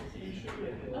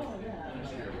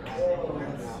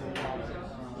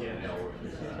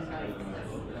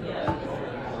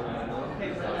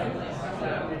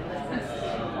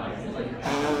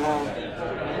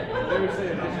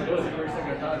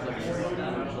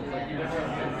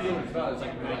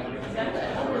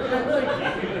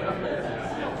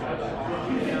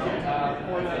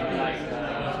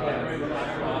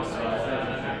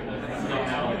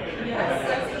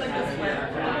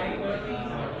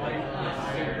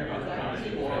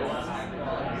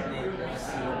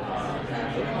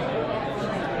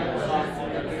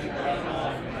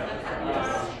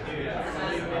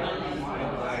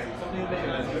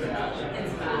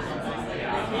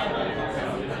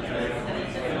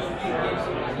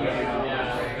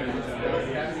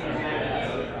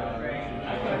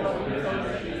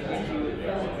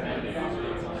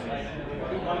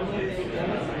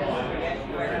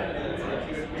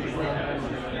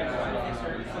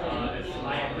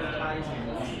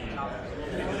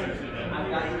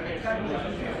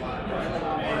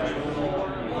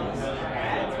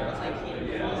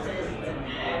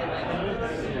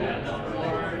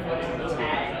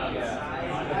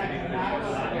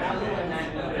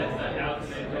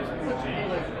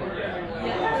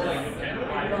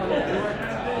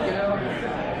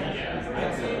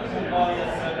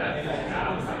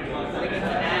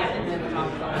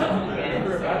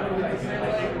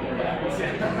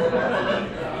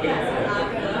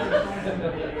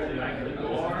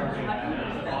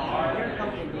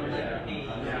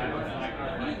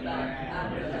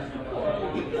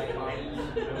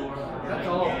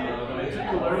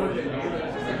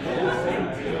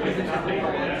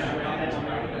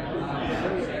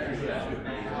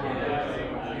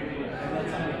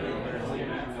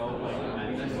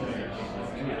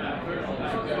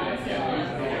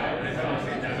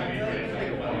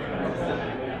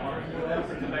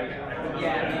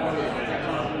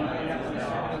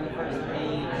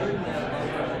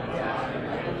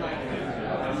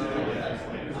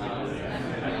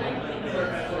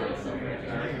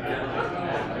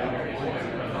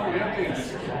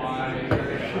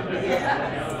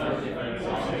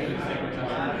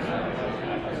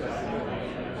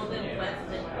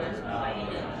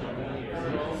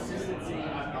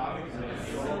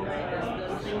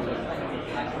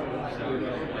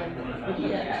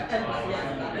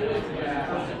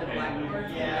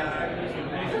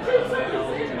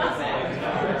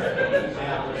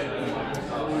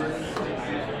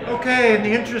 Okay, in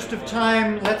the interest of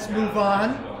time, let's move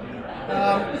on.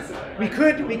 We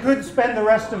could spend the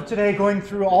rest of today going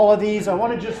through all of these. I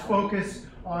want to just focus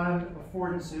on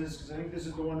affordances because I think this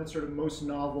is the one that's sort of most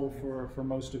novel for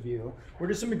most of you. What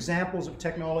are some examples of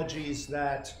technologies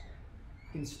that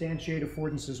instantiate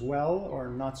affordances well or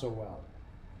not so well?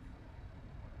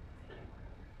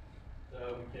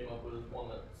 We came up with one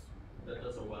that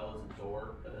does it well as a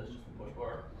door that has just a push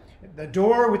bar. The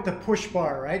door with the push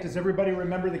bar, right? Does everybody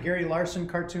remember the Gary Larson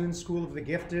cartoon, School of the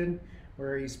Gifted,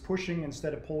 where he's pushing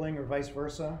instead of pulling or vice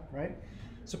versa, right?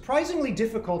 Surprisingly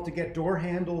difficult to get door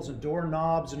handles and door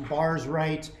knobs and bars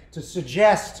right to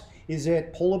suggest, is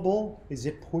it pullable? Is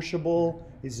it pushable?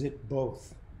 Is it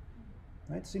both?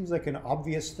 Right? Seems like an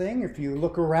obvious thing. If you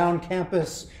look around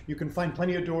campus, you can find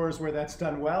plenty of doors where that's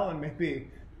done well and maybe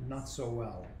not so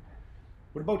well.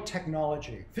 What about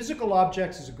technology? Physical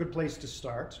objects is a good place to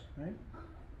start, right?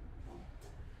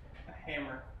 A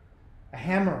hammer. A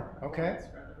hammer, okay. Works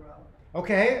rather well.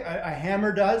 Okay, a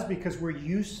hammer does because we're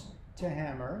used to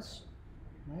hammers,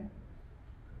 right?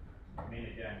 I mean,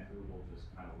 again, Google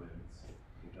just kind of wins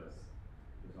because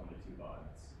there's only 2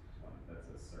 buttons. That's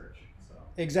a search. So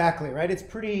Exactly, right? It's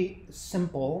pretty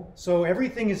simple. So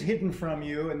everything is hidden from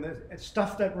you, and the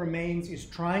stuff that remains is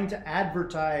trying to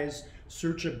advertise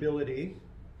searchability.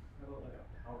 How about like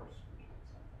a power switch or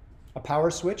something? A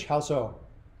power switch? How so?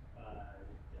 Yes,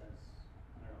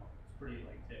 I don't know, it's pretty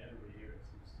like to everybody here, it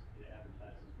seems it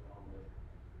advertises well, but it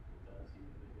does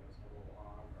either it goes a little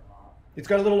on or off. It's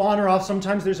got a little on or off.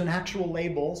 Sometimes there's an actual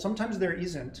label. Sometimes there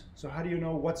isn't. So how do you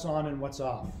know what's on and what's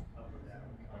off? Up or down.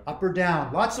 Up or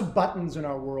down. Lots of buttons in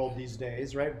our world these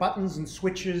days, right? Buttons and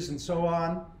switches and so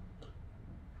on.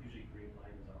 Usually green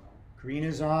light is on. Green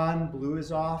is on, blue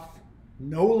is off.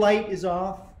 No light is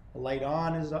off. The light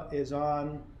on is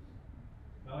on.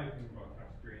 I like thinking about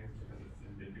touch screens because it's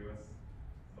ambiguous.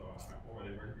 So over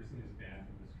there, we're seeing these banned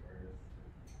from destroyers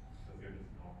because they're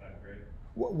just not that great.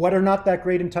 What are not that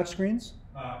great in touchscreens?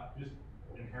 Just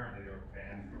inherently they're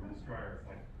banned from destroyers,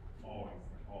 like always,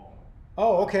 like all of them.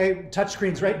 Oh, okay.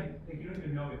 Touchscreens, right? Like, you don't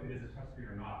even know if it is a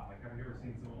touchscreen or not. Like, have you ever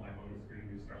seen someone like on the screen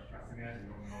who starts pressing it and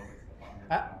you don't know if it's the button or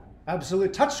not? Absolutely.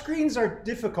 Touchscreens are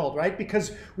difficult, right?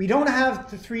 Because we don't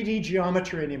have the 3D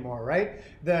geometry anymore, right?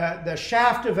 The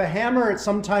shaft of a hammer, it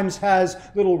sometimes has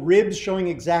little ribs showing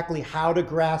exactly how to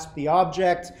grasp the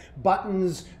object,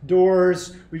 buttons,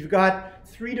 doors. We've got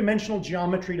three-dimensional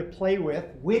geometry to play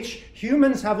with, which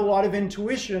humans have a lot of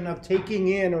intuition of taking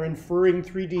in or inferring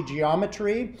 3D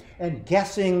geometry and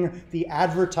guessing the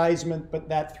advertisement but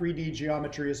that 3D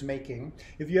geometry is making.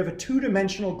 If you have a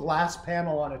two-dimensional glass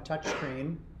panel on a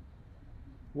touchscreen,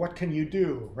 what can you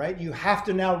do, right? You have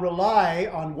to now rely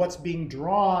on what's being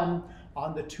drawn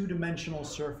on the two-dimensional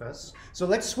surface. So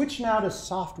let's switch now to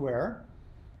software.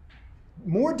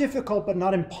 More difficult, but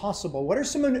not impossible. What are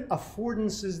some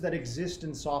affordances that exist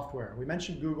in software? We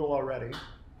mentioned Google already.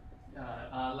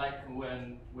 Like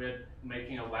when we're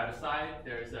making a website,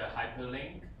 there's a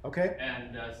hyperlink. Okay.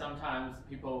 And sometimes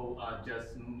people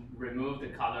just remove the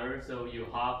color, so you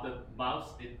have the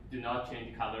mouse, it do not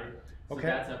change color. So okay.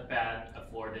 That's a bad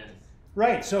affordance.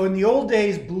 Right, so in the old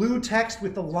days, blue text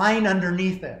with the line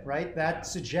underneath it, right? That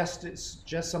suggests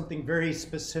something very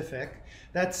specific.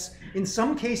 That's in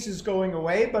some cases going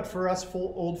away, but for us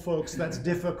old folks, that's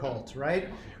difficult, right?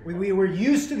 We were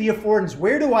used to the affordance.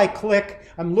 Where do I click?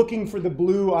 I'm looking for the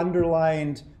blue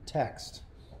underlined text.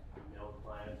 Mail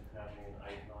client having an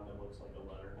icon that looks like a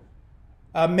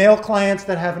letter. Mail clients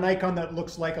that have an icon that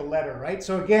looks like a letter, right?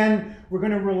 So again, we're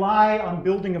going to rely on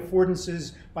building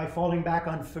affordances by falling back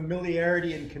on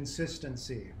familiarity and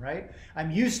consistency, right? I'm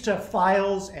used to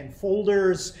files and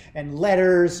folders and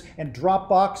letters and drop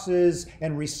boxes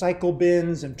and recycle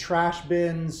bins and trash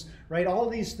bins, right? All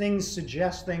these things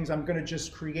suggest things. I'm going to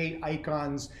just create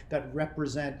icons that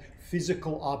represent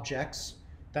physical objects.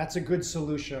 That's a good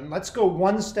solution. Let's go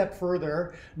one step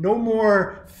further. No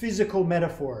more physical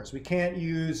metaphors. We can't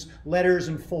use letters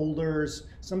and folders,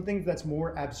 something that's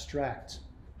more abstract.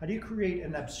 How do you create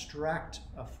an abstract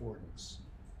affordance?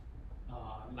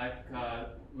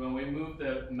 When we move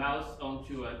the mouse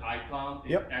onto an icon,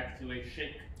 it actually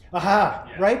shakes. Aha,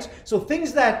 yeah. Right? So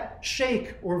things that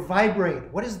shake or vibrate,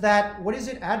 what is that? What is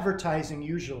it advertising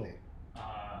usually?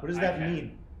 What does that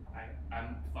mean?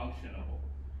 I'm functionable.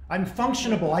 I'm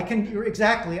functionable. I can,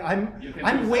 exactly.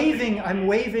 I'm waving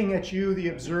at you, the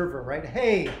observer, right?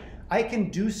 Hey, I can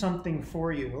do something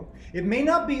for you. It may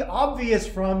not be obvious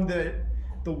from the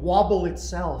wobble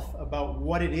itself about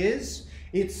what it is.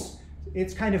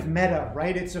 It's kind of meta,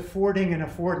 right? It's affording an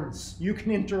affordance. You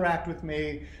can interact with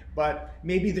me, but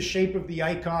maybe the shape of the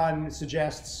icon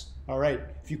suggests, all right,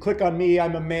 if you click on me,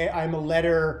 I'm a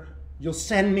letter. You'll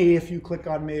send me if you click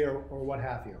on me or what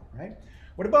have you, right?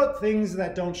 What about things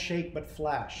that don't shake but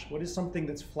flash? What does something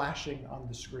that's flashing on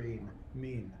the screen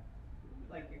mean?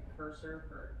 Like a cursor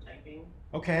for typing.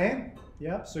 Okay,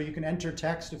 yeah, so you can enter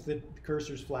text if the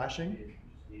cursor's flashing.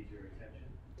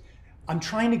 I'm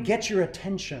trying to get your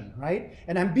attention, right?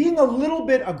 And I'm being a little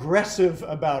bit aggressive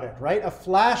about it, right? A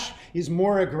flash is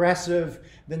more aggressive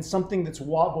than something that's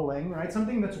wobbling, right?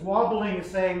 Something that's wobbling is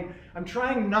saying, I'm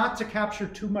trying not to capture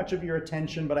too much of your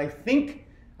attention, but I think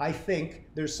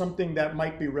there's something that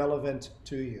might be relevant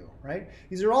to you, right?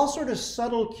 These are all sort of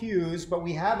subtle cues, but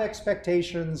we have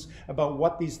expectations about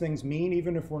what these things mean,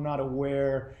 even if we're not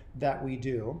aware that we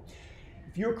do.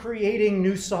 If you're creating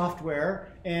new software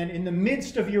and in the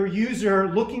midst of your user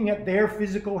looking at their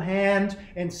physical hand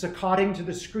and saccading to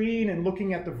the screen and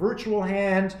looking at the virtual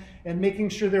hand and making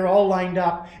sure they're all lined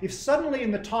up, if suddenly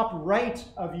in the top right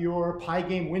of your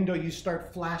Pygame window you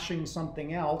start flashing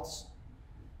something else,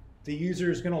 the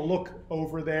user is going to look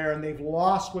over there and they've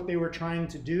lost what they were trying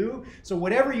to do. So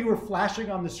whatever you were flashing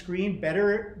on the screen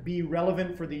better be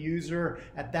relevant for the user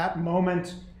at that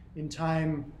moment in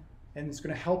time and it's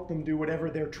going to help them do whatever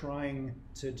they're trying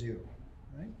to do,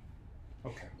 right?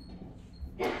 Okay.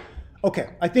 Okay,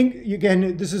 I think,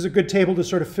 again, this is a good table to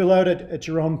sort of fill out at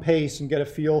your own pace and get a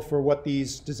feel for what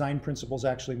these design principles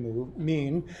actually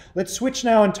mean. Let's switch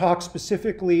now and talk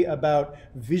specifically about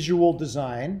visual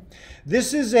design.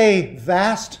 This is a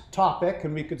vast topic,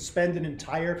 and we could spend an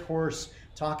entire course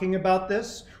talking about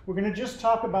this. We're going to just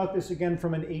talk about this again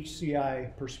from an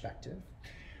HCI perspective.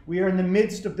 We are in the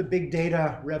midst of the big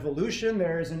data revolution.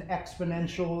 There is an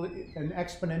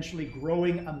exponentially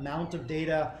growing amount of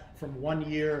data from one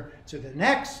year to the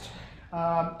next.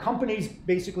 Companies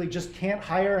basically just can't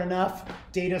hire enough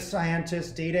data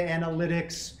scientists, data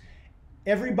analytics.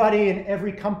 Everybody in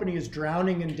every company is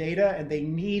drowning in data, and they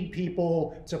need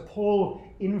people to pull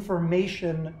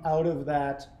information out of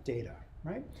that data,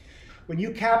 right? When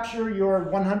you capture your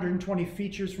 120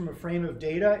 features from a frame of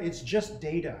data, it's just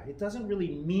data. It doesn't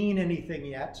really mean anything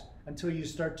yet until you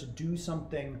start to do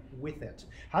something with it.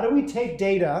 How do we take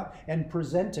data and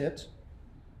present it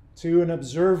to an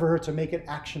observer to make it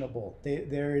actionable?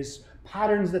 There's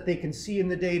patterns that they can see in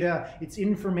the data. It's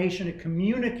information. It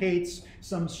communicates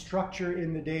some structure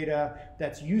in the data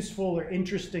that's useful or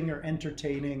interesting or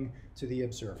entertaining to the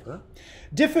observer.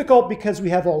 Difficult because we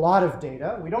have a lot of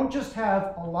data. We don't just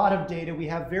have a lot of data. We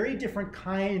have very different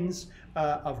kinds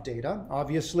of data.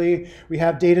 Obviously, we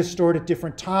have data stored at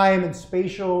different time and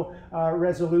spatial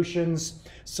resolutions,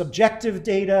 subjective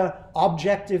data,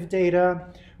 objective data.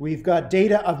 We've got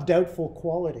data of doubtful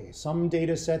quality. Some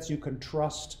data sets you can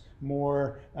trust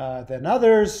more than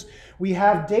others. We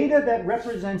have data that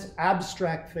represents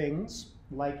abstract things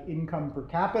like income per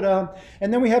capita.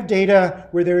 And then we have data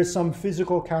where there is some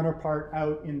physical counterpart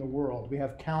out in the world. We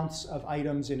have counts of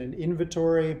items in an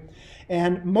inventory.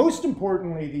 And most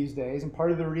importantly these days, and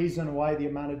part of the reason why the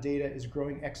amount of data is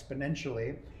growing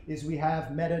exponentially, is we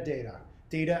have metadata,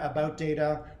 data about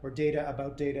data, or data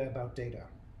about data about data.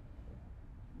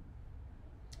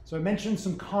 So I mentioned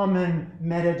some common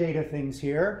metadata things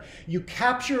here. You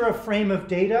capture a frame of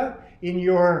data in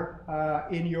your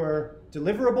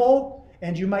deliverable,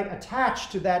 and you might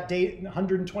attach to that data,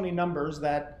 120 numbers,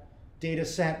 that data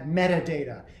set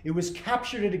metadata. It was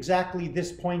captured at exactly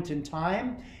this point in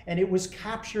time, and it was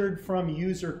captured from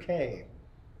user K.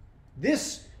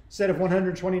 This set of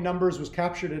 120 numbers was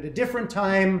captured at a different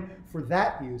time for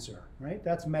that user, right?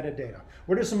 That's metadata.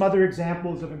 What are some other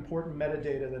examples of important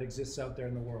metadata that exists out there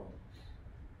in the world?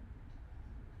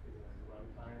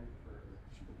 Runtime for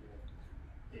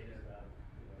data about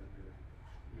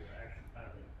your actual, I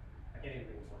don't know, I can't even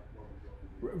think of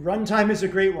what Runtime is a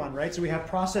great one, right? So we have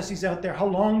processes out there. How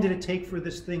long did it take for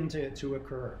this thing to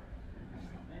occur?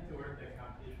 I think the work that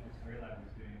computational story lab was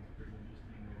doing was pretty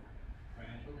interesting with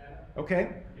financial data.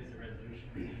 Okay. Because the resolution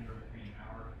was anywhere between an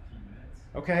hour and 15 minutes.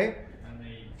 Okay. And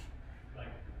they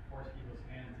forced people's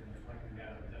hands and collecting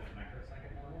data was at a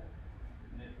microsecond level.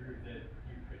 And it proved that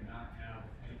you could not have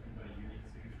anything but a unique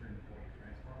signature in the full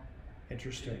transform.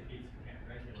 Interesting. It indicates you can't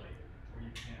regulate or you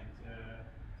can't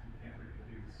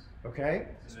reproduce.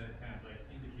 Okay. So that kind of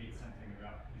indicates something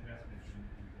about investments and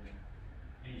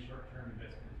any short-term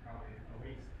investment is probably a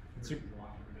waste. Versus a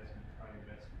long-term investment is probably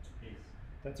the best case.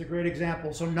 That's a great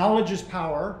example. So knowledge is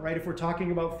power, right? If we're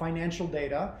talking about financial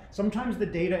data, sometimes the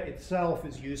data itself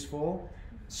is useful,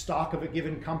 stock of a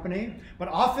given company, but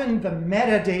often the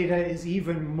metadata is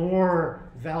even more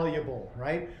valuable,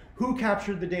 right? Who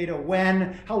captured the data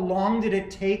when? How long did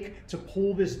it take to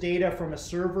pull this data from a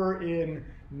server in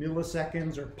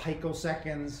milliseconds or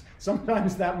picoseconds?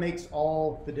 Sometimes that makes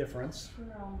all the difference. For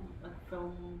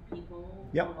film people,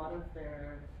 yep. A lot of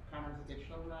their cameras are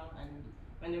digital now, and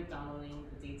when they're downloading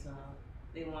the data,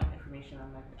 they want information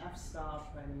on the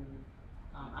f-stop and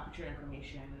aperture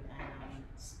information and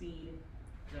speed,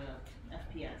 the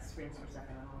FPS, frames per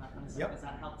second, and all that kind of stuff, because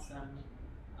that helps them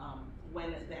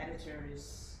when the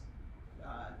editors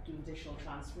do digital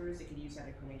transfers. They can use that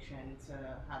information to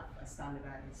have a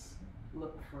standardized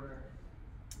look for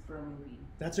a movie.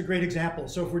 That's a great example.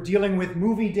 So if we're dealing with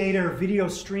movie data or video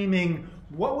streaming,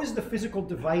 what was the physical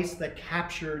device that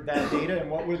captured that data,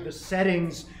 and what were the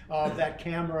settings of that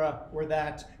camera or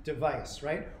that device,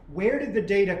 right? Where did the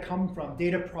data come from?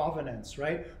 Data provenance,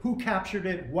 right? Who captured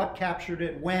it? What captured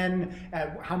it? When?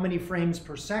 At how many frames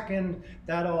per second?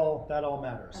 That all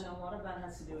matters. And a lot of that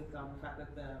has to do with the fact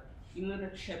that even though the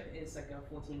chip is like a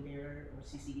 14-layer or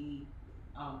CCD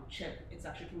chip, it's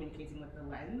actually communicating with the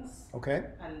lens. Okay.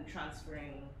 And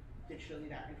transferring digitally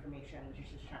that information, which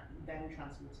is then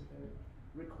transmitted to the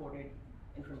recorded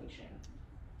information.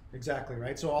 Exactly,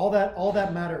 right? So all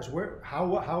that matters.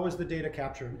 How is the data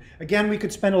captured? Again, we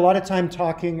could spend a lot of time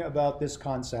talking about this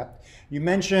concept. You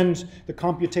mentioned the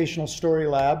computational story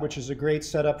lab, which is a great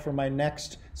setup for my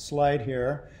next slide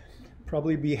here.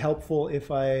 Probably be helpful if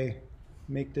I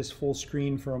make this full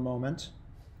screen for a moment.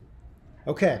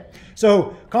 Okay,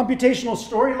 so Computational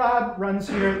Story Lab runs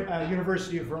here at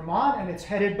University of Vermont, and it's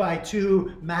headed by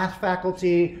two math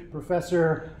faculty,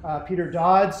 Professor Peter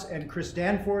Dodds and Chris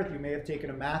Danforth. You may have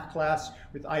taken a math class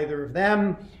with either of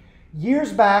them.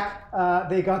 Years back,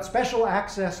 they got special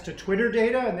access to Twitter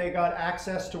data, and they got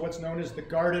access to what's known as the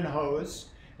garden hose.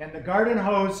 And the garden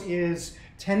hose is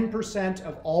 10%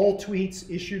 of all tweets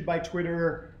issued by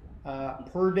Twitter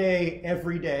per day,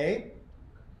 every day.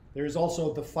 There's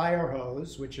also the fire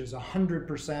hose, which is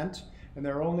 100%, and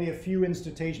there are only a few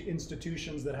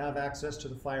institutions that have access to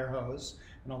the fire hose,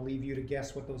 and I'll leave you to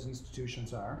guess what those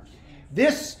institutions are.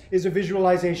 This is a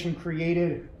visualization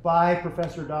created by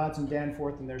Professor Dodds and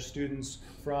Danforth and their students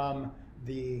from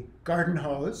the garden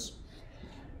hose.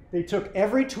 They took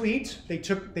every tweet, they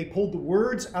pulled the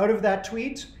words out of that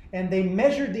tweet, and they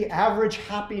measured the average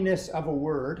happiness of a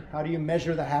word. How do you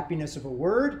measure the happiness of a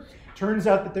word? Turns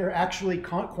out that there are actually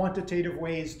quantitative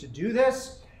ways to do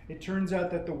this. It turns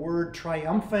out that the word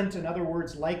triumphant and other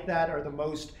words like that are the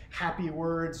most happy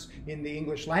words in the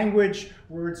English language.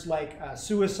 Words like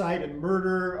suicide and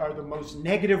murder are the most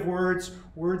negative words.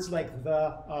 Words like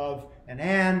the, of,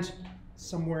 and,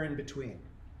 somewhere in between.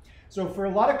 So for a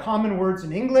lot of common words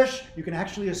in English, you can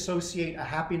actually associate a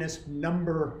happiness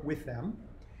number with them.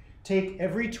 Take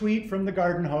every tweet from the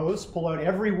garden hose, pull out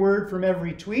every word from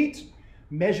every tweet,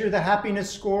 measure the happiness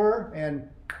score, and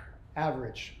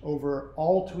average over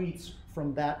all tweets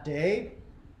from that day,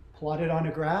 plot it on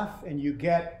a graph, and you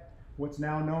get what's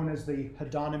now known as the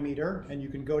hedonometer. And you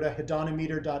can go to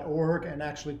hedonometer.org and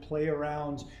actually play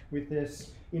around with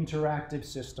this interactive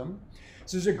system.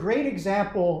 So this is a great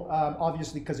example,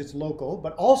 obviously because it's local,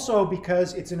 but also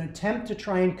because it's an attempt to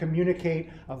try and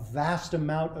communicate a vast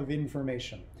amount of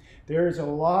information. There's a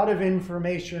lot of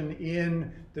information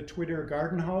in the Twitter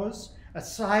garden hose,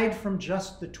 aside from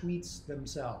just the tweets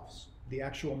themselves, the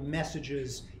actual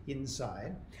messages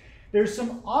inside. There's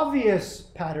some obvious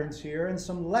patterns here and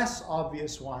some less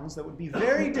obvious ones that would be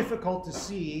very difficult to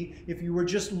see if you were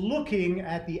just looking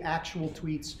at the actual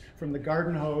tweets from the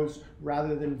garden hose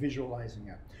rather than visualizing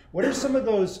it. What are some of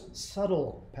those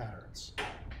subtle patterns?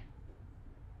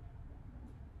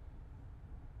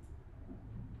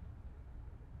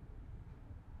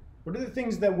 What are the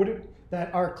things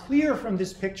that are clear from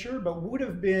this picture but would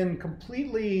have been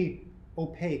completely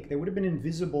opaque? They would have been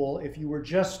invisible if you were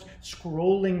just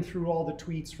scrolling through all the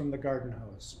tweets from the garden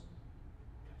hose.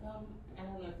 I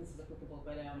don't know if this is applicable,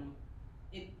 but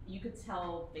you could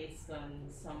tell based on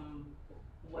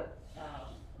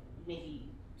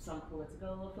maybe some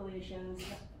political affiliations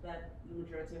that the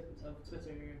majority of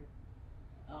Twitter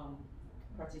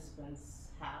participants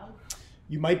have.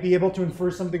 You might be able to infer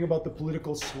something about the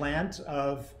political slant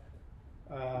of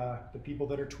the people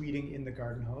that are tweeting in the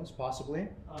garden hose, possibly.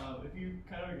 If you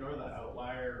kind of ignore the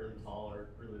outlier, really tall or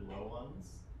really low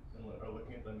ones, and are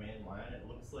looking at the main line, it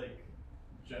looks like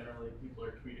generally people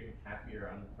are tweeting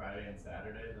happier on Friday and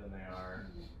Saturday than they are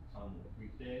on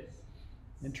weekdays.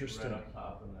 Interesting. Right up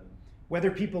top, and then whether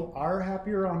people are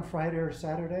happier on Friday or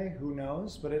Saturday, who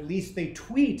knows? But at least they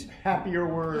tweet happier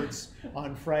words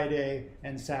on Friday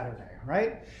and Saturday,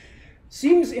 right?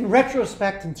 Seems in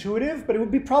retrospect intuitive, but it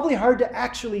would be probably hard to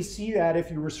actually see that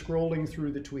if you were scrolling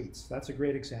through the tweets. That's a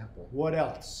great example. What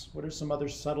else? What are some other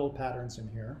subtle patterns in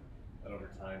here? And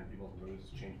over time, people's moods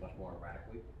change much more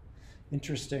erratically.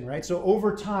 Interesting, right? So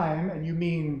over time, and you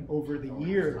mean over the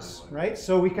years, right?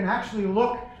 So we can actually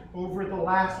look over the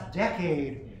last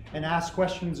decade and ask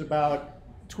questions about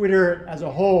Twitter as a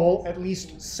whole, at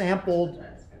least sampled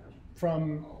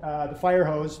from the fire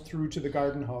hose through to the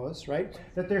garden hose, right?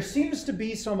 That there seems to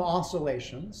be some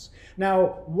oscillations.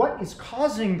 Now, what is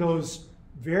causing those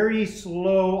very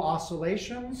slow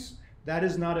oscillations? That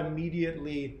is not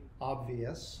immediately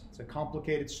obvious. It's a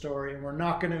complicated story, and we're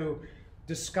not going to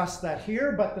discuss that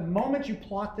here, but the moment you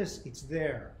plot this, it's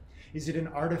there. Is it an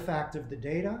artifact of the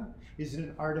data? Is it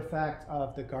an artifact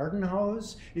of the garden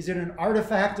hose? Is it an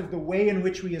artifact of the way in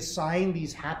which we assign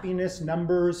these happiness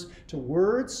numbers to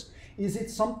words? Is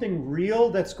it something real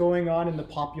that's going on in the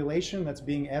population that's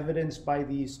being evidenced by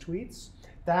these tweets?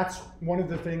 That's one of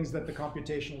the things that the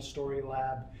Computational Story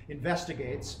Lab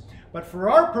investigates. But for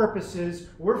our purposes,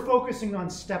 we're focusing on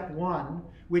step one,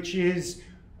 which is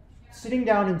sitting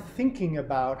down and thinking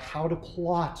about how to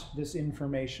plot this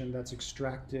information that's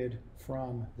extracted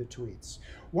from the tweets.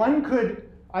 One could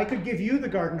I could give you the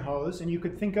garden hose, and you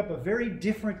could think up a very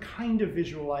different kind of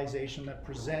visualization that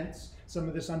presents some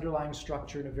of this underlying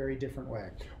structure in a very different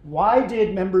way. Why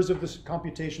did members of this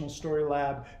computational story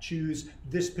lab choose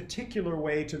this particular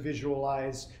way to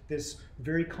visualize this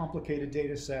very complicated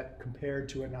data set compared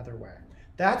to another way?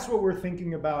 That's what we're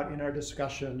thinking about in our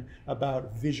discussion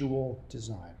about visual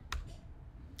design.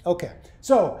 Okay,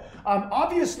 so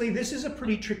obviously this is a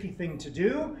pretty tricky thing to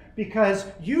do because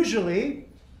usually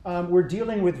we're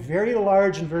dealing with very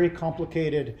large and very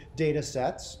complicated data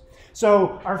sets.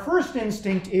 So our first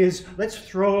instinct is let's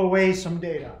throw away some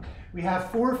data. We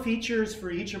have 4 features for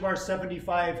each of our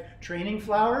 75 training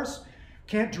flowers.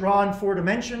 Can't draw in 4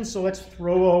 dimensions, so let's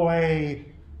throw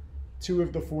away 2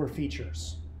 of the 4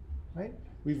 features, right?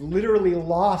 We've literally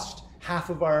lost half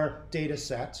of our data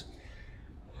set.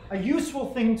 A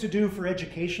useful thing to do for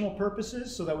educational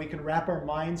purposes so that we can wrap our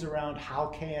minds around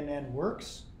how KNN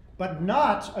works, but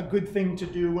not a good thing to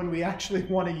do when we actually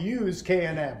want to use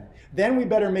KNN. Then we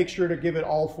better make sure to give it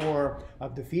all 4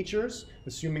 of the features,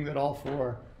 assuming that all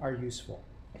 4 are useful.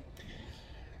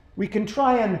 We can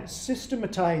try and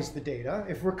systematize the data.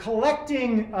 If we're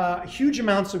collecting huge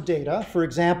amounts of data, for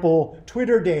example,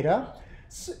 Twitter data,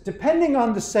 depending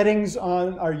on the settings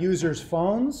on our users'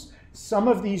 phones, some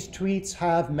of these tweets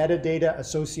have metadata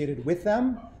associated with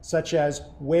them, such as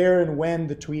where and when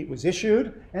the tweet was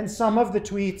issued, and some of the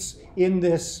tweets in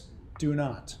this do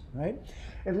not, right?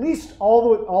 At least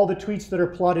all the tweets that are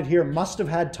plotted here must have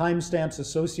had timestamps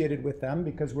associated with them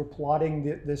because we're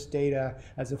plotting this data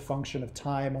as a function of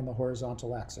time on the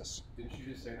horizontal axis. Didn't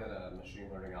you just say that machine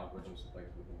learning algorithms, like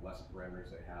with the less parameters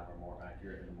they have, are more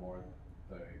accurate and the more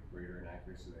the greater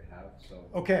inaccuracy they have? So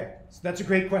okay, so that's a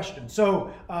great question.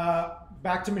 So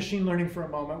back to machine learning for a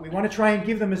moment. We want to try and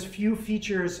give them as few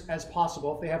features as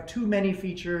possible. If they have too many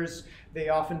features, they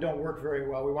often don't work very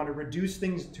well. We want to reduce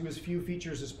things to as few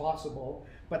features as possible.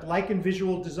 But like in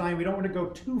visual design, we don't want to go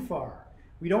too far.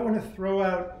 We don't want to throw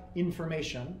out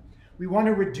information. We want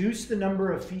to reduce the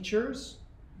number of features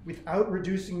without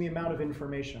reducing the amount of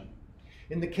information.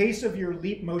 In the case of your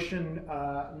leap motion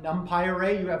NumPy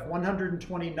array, you have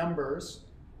 120 numbers,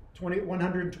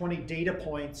 120 data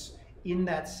points in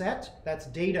that set. That's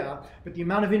data. But the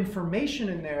amount of information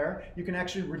in there, you can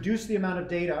actually reduce the amount of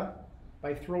data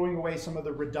by throwing away some of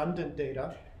the redundant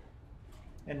data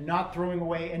and not throwing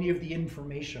away any of the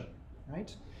information,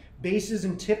 right? Bases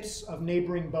and tips of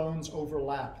neighboring bones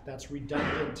overlap. That's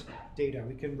redundant data.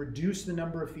 We can reduce the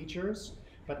number of features,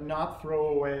 but not throw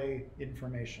away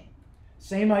information.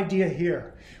 Same idea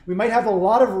here. We might have a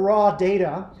lot of raw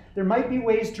data. There might be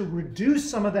ways to reduce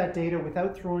some of that data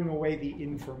without throwing away the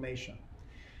information.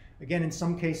 Again, in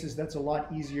some cases, that's a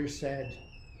lot easier said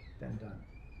than done.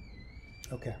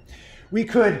 Okay. We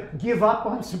could give up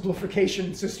on simplification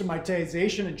and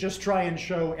systematization and just try and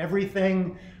show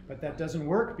everything, but that doesn't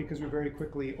work because we very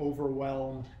quickly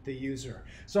overwhelm the user.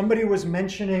 Somebody was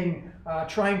mentioning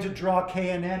trying to draw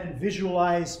KNN and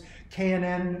visualize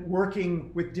KNN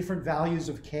working with different values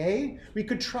of K. We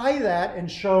could try that and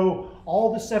show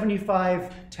all the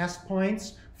 75 test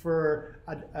points for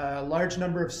a large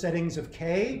number of settings of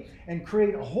K and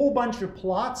create a whole bunch of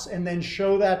plots and then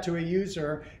show that to a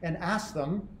user and ask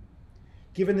them,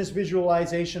 given this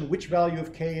visualization, which value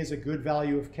of K is a good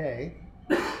value of K.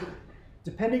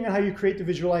 Depending on how you create the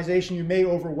visualization, you may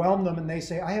overwhelm them and they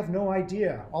say, I have no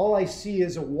idea. All I see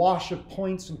is a wash of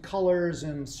points and colors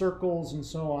and circles and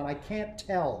so on. I can't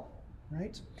tell,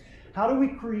 right? How do we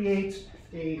create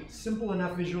a simple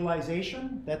enough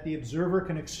visualization that the observer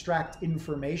can extract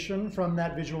information from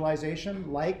that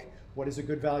visualization, like what is a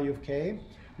good value of K,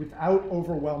 without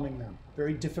overwhelming them?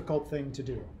 Very difficult thing to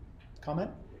do. Comment?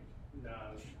 No,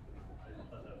 I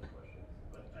thought that was a question,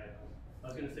 but I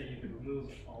was going to say you could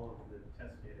remove all of the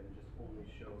test data and just only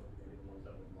show maybe the ones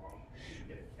that were wrong. You could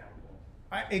get it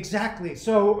countable. Exactly.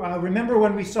 So remember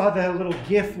when we saw the little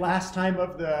GIF last time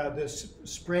of the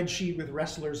spreadsheet with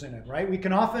wrestlers in it, right? We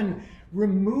can often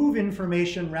remove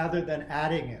information rather than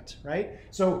adding it, right?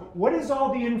 So what is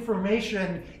all the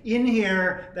information in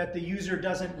here that the user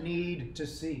doesn't need to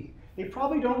see? They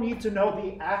probably don't need to know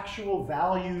the actual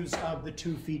values of the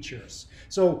 2 features.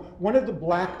 So one of the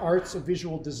black arts of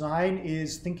visual design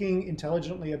is thinking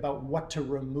intelligently about what to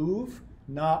remove,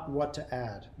 not what to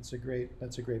add. That's a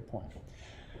great point.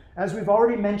 As we've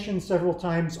already mentioned several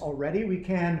times already, we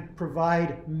can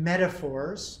provide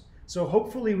metaphors. So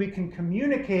hopefully we can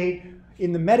communicate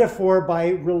in the metaphor by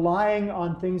relying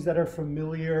on things that are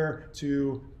familiar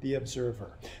to the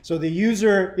observer. So the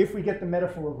user, if we get the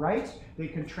metaphor right, they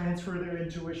can transfer their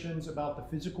intuitions about the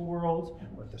physical world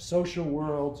or the social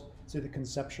world to the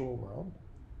conceptual world.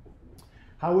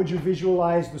 How would you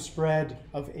visualize the spread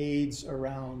of AIDS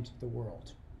around the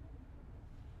world?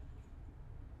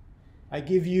 I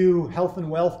give you health and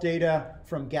wealth data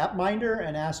from Gapminder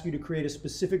and ask you to create a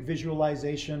specific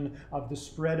visualization of the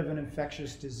spread of an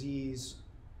infectious disease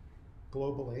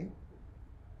globally.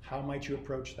 How might you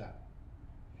approach that?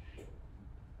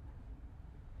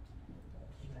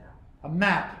 A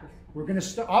map. We're going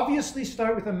to obviously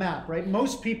start with a map, right?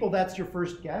 Most people, that's your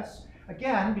first guess.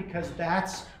 Again, because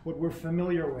that's what we're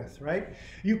familiar with, right?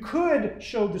 You could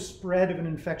show the spread of an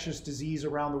infectious disease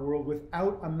around the world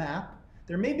without a map.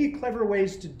 There may be clever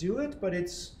ways to do it, but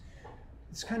it's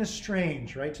kind of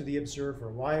strange, right, to the observer.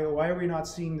 Why are we not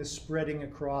seeing this spreading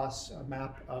across a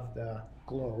map of the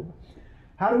globe?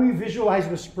 How do we visualize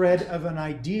the spread of an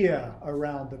idea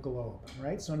around the globe,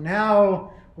 right? So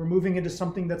now we're moving into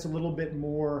something that's a little bit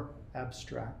more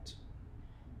abstract.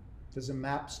 Does a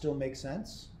map still make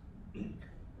sense?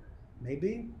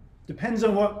 Maybe. Depends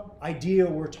on what idea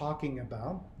we're talking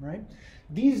about, right?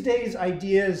 These days,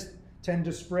 ideas tend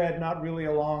to spread not really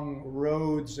along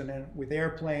roads and with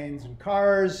airplanes and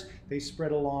cars. They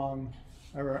spread along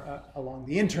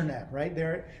the internet, right?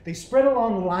 They spread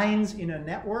along lines in a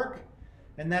network,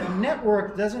 and that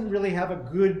network doesn't really have a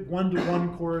good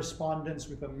one-to-one correspondence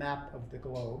with a map of the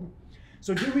globe.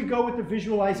 So do we go with the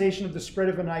visualization of the spread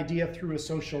of an idea through a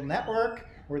social network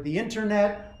or the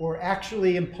internet, or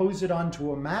actually impose it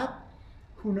onto a map?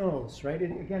 Who knows, right?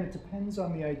 Again, it depends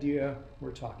on the idea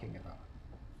we're talking about.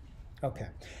 Okay.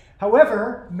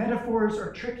 However, metaphors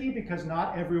are tricky because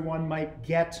not everyone might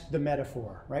get the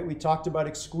metaphor, right? We talked about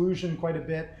exclusion quite a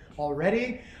bit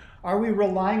already. Are we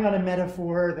relying on a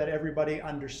metaphor that everybody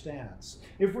understands?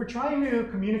 If we're trying to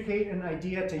communicate an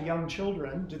idea to young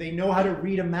children, do they know how to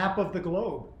read a map of the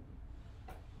globe?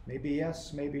 Maybe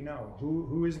yes, maybe no.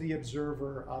 Who is the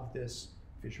observer of this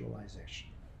visualization?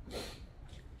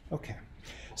 Okay.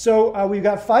 So we've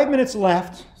got 5 minutes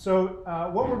left. So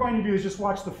what we're going to do is just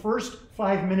watch the first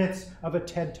 5 minutes of a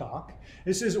TED Talk.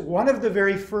 This is one of the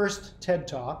very first TED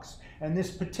Talks. And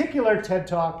this particular TED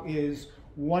Talk is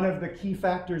one of the key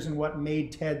factors in what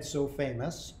made TED so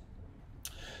famous.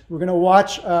 We're going to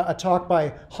watch a talk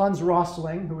by Hans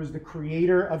Rosling, who is the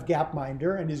creator of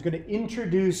Gapminder, and he's going to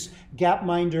introduce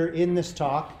Gapminder in this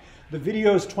talk. The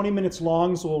video is 20 minutes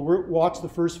long, so we'll watch the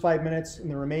first 5 minutes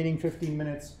and the remaining 15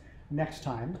 minutes next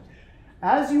time.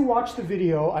 As you watch the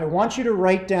video, I want you to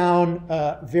write down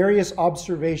various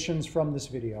observations from this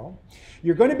video.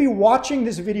 You're going to be watching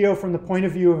this video from the point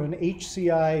of view of an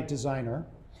HCI designer.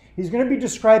 He's going to be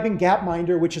describing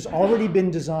Gapminder, which has already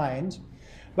been designed,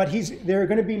 but there are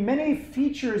going to be many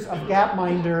features of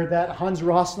Gapminder that Hans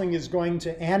Rosling is going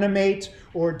to animate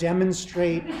or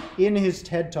demonstrate in his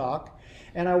TED Talk.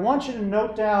 And I want you to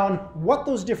note down what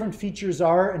those different features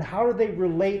are and how do they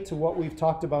relate to what we've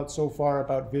talked about so far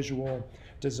about visual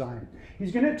design.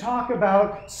 He's going to talk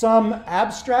about some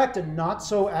abstract and not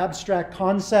so abstract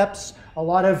concepts. A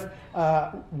lot of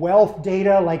wealth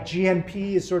data like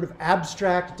GNP is sort of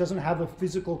abstract, doesn't have a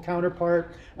physical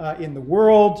counterpart in the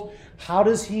world. How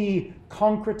does he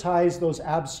concretize those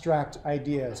abstract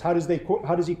ideas? How does he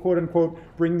quote unquote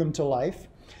bring them to life?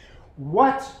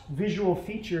 What visual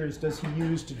features does he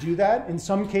use to do that? In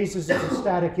some cases, it's a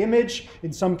static image.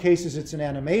 In some cases, it's an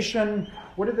animation.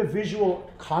 What are the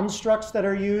visual constructs that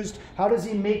are used? How does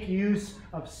he make use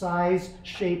of size,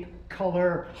 shape,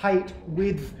 color, height,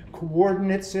 width,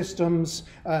 coordinate systems,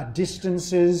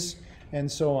 distances,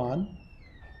 and so on?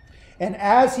 And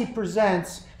as he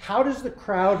presents, how does the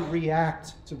crowd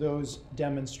react to those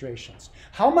demonstrations?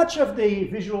 How much of the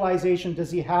visualization does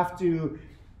he have to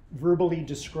verbally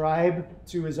describe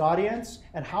to his audience,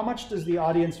 and how much does the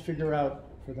audience figure out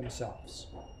for themselves?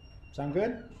 Sound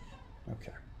good?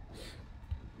 Okay.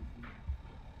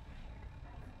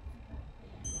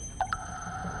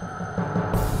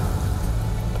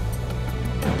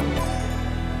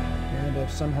 And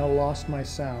I've somehow lost my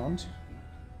sound.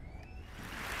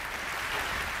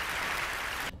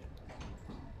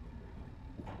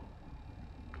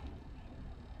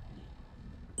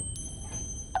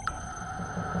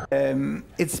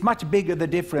 It's much bigger the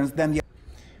difference than the...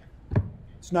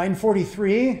 It's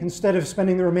 9:43. Instead of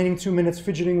spending the remaining 2 minutes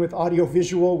fidgeting with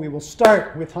audio-visual, we will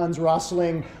start with Hans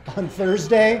Rosling on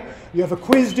Thursday. You have a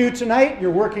quiz due tonight.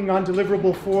 You're working on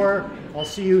deliverable 4. I'll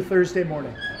see you Thursday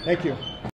morning. Thank you.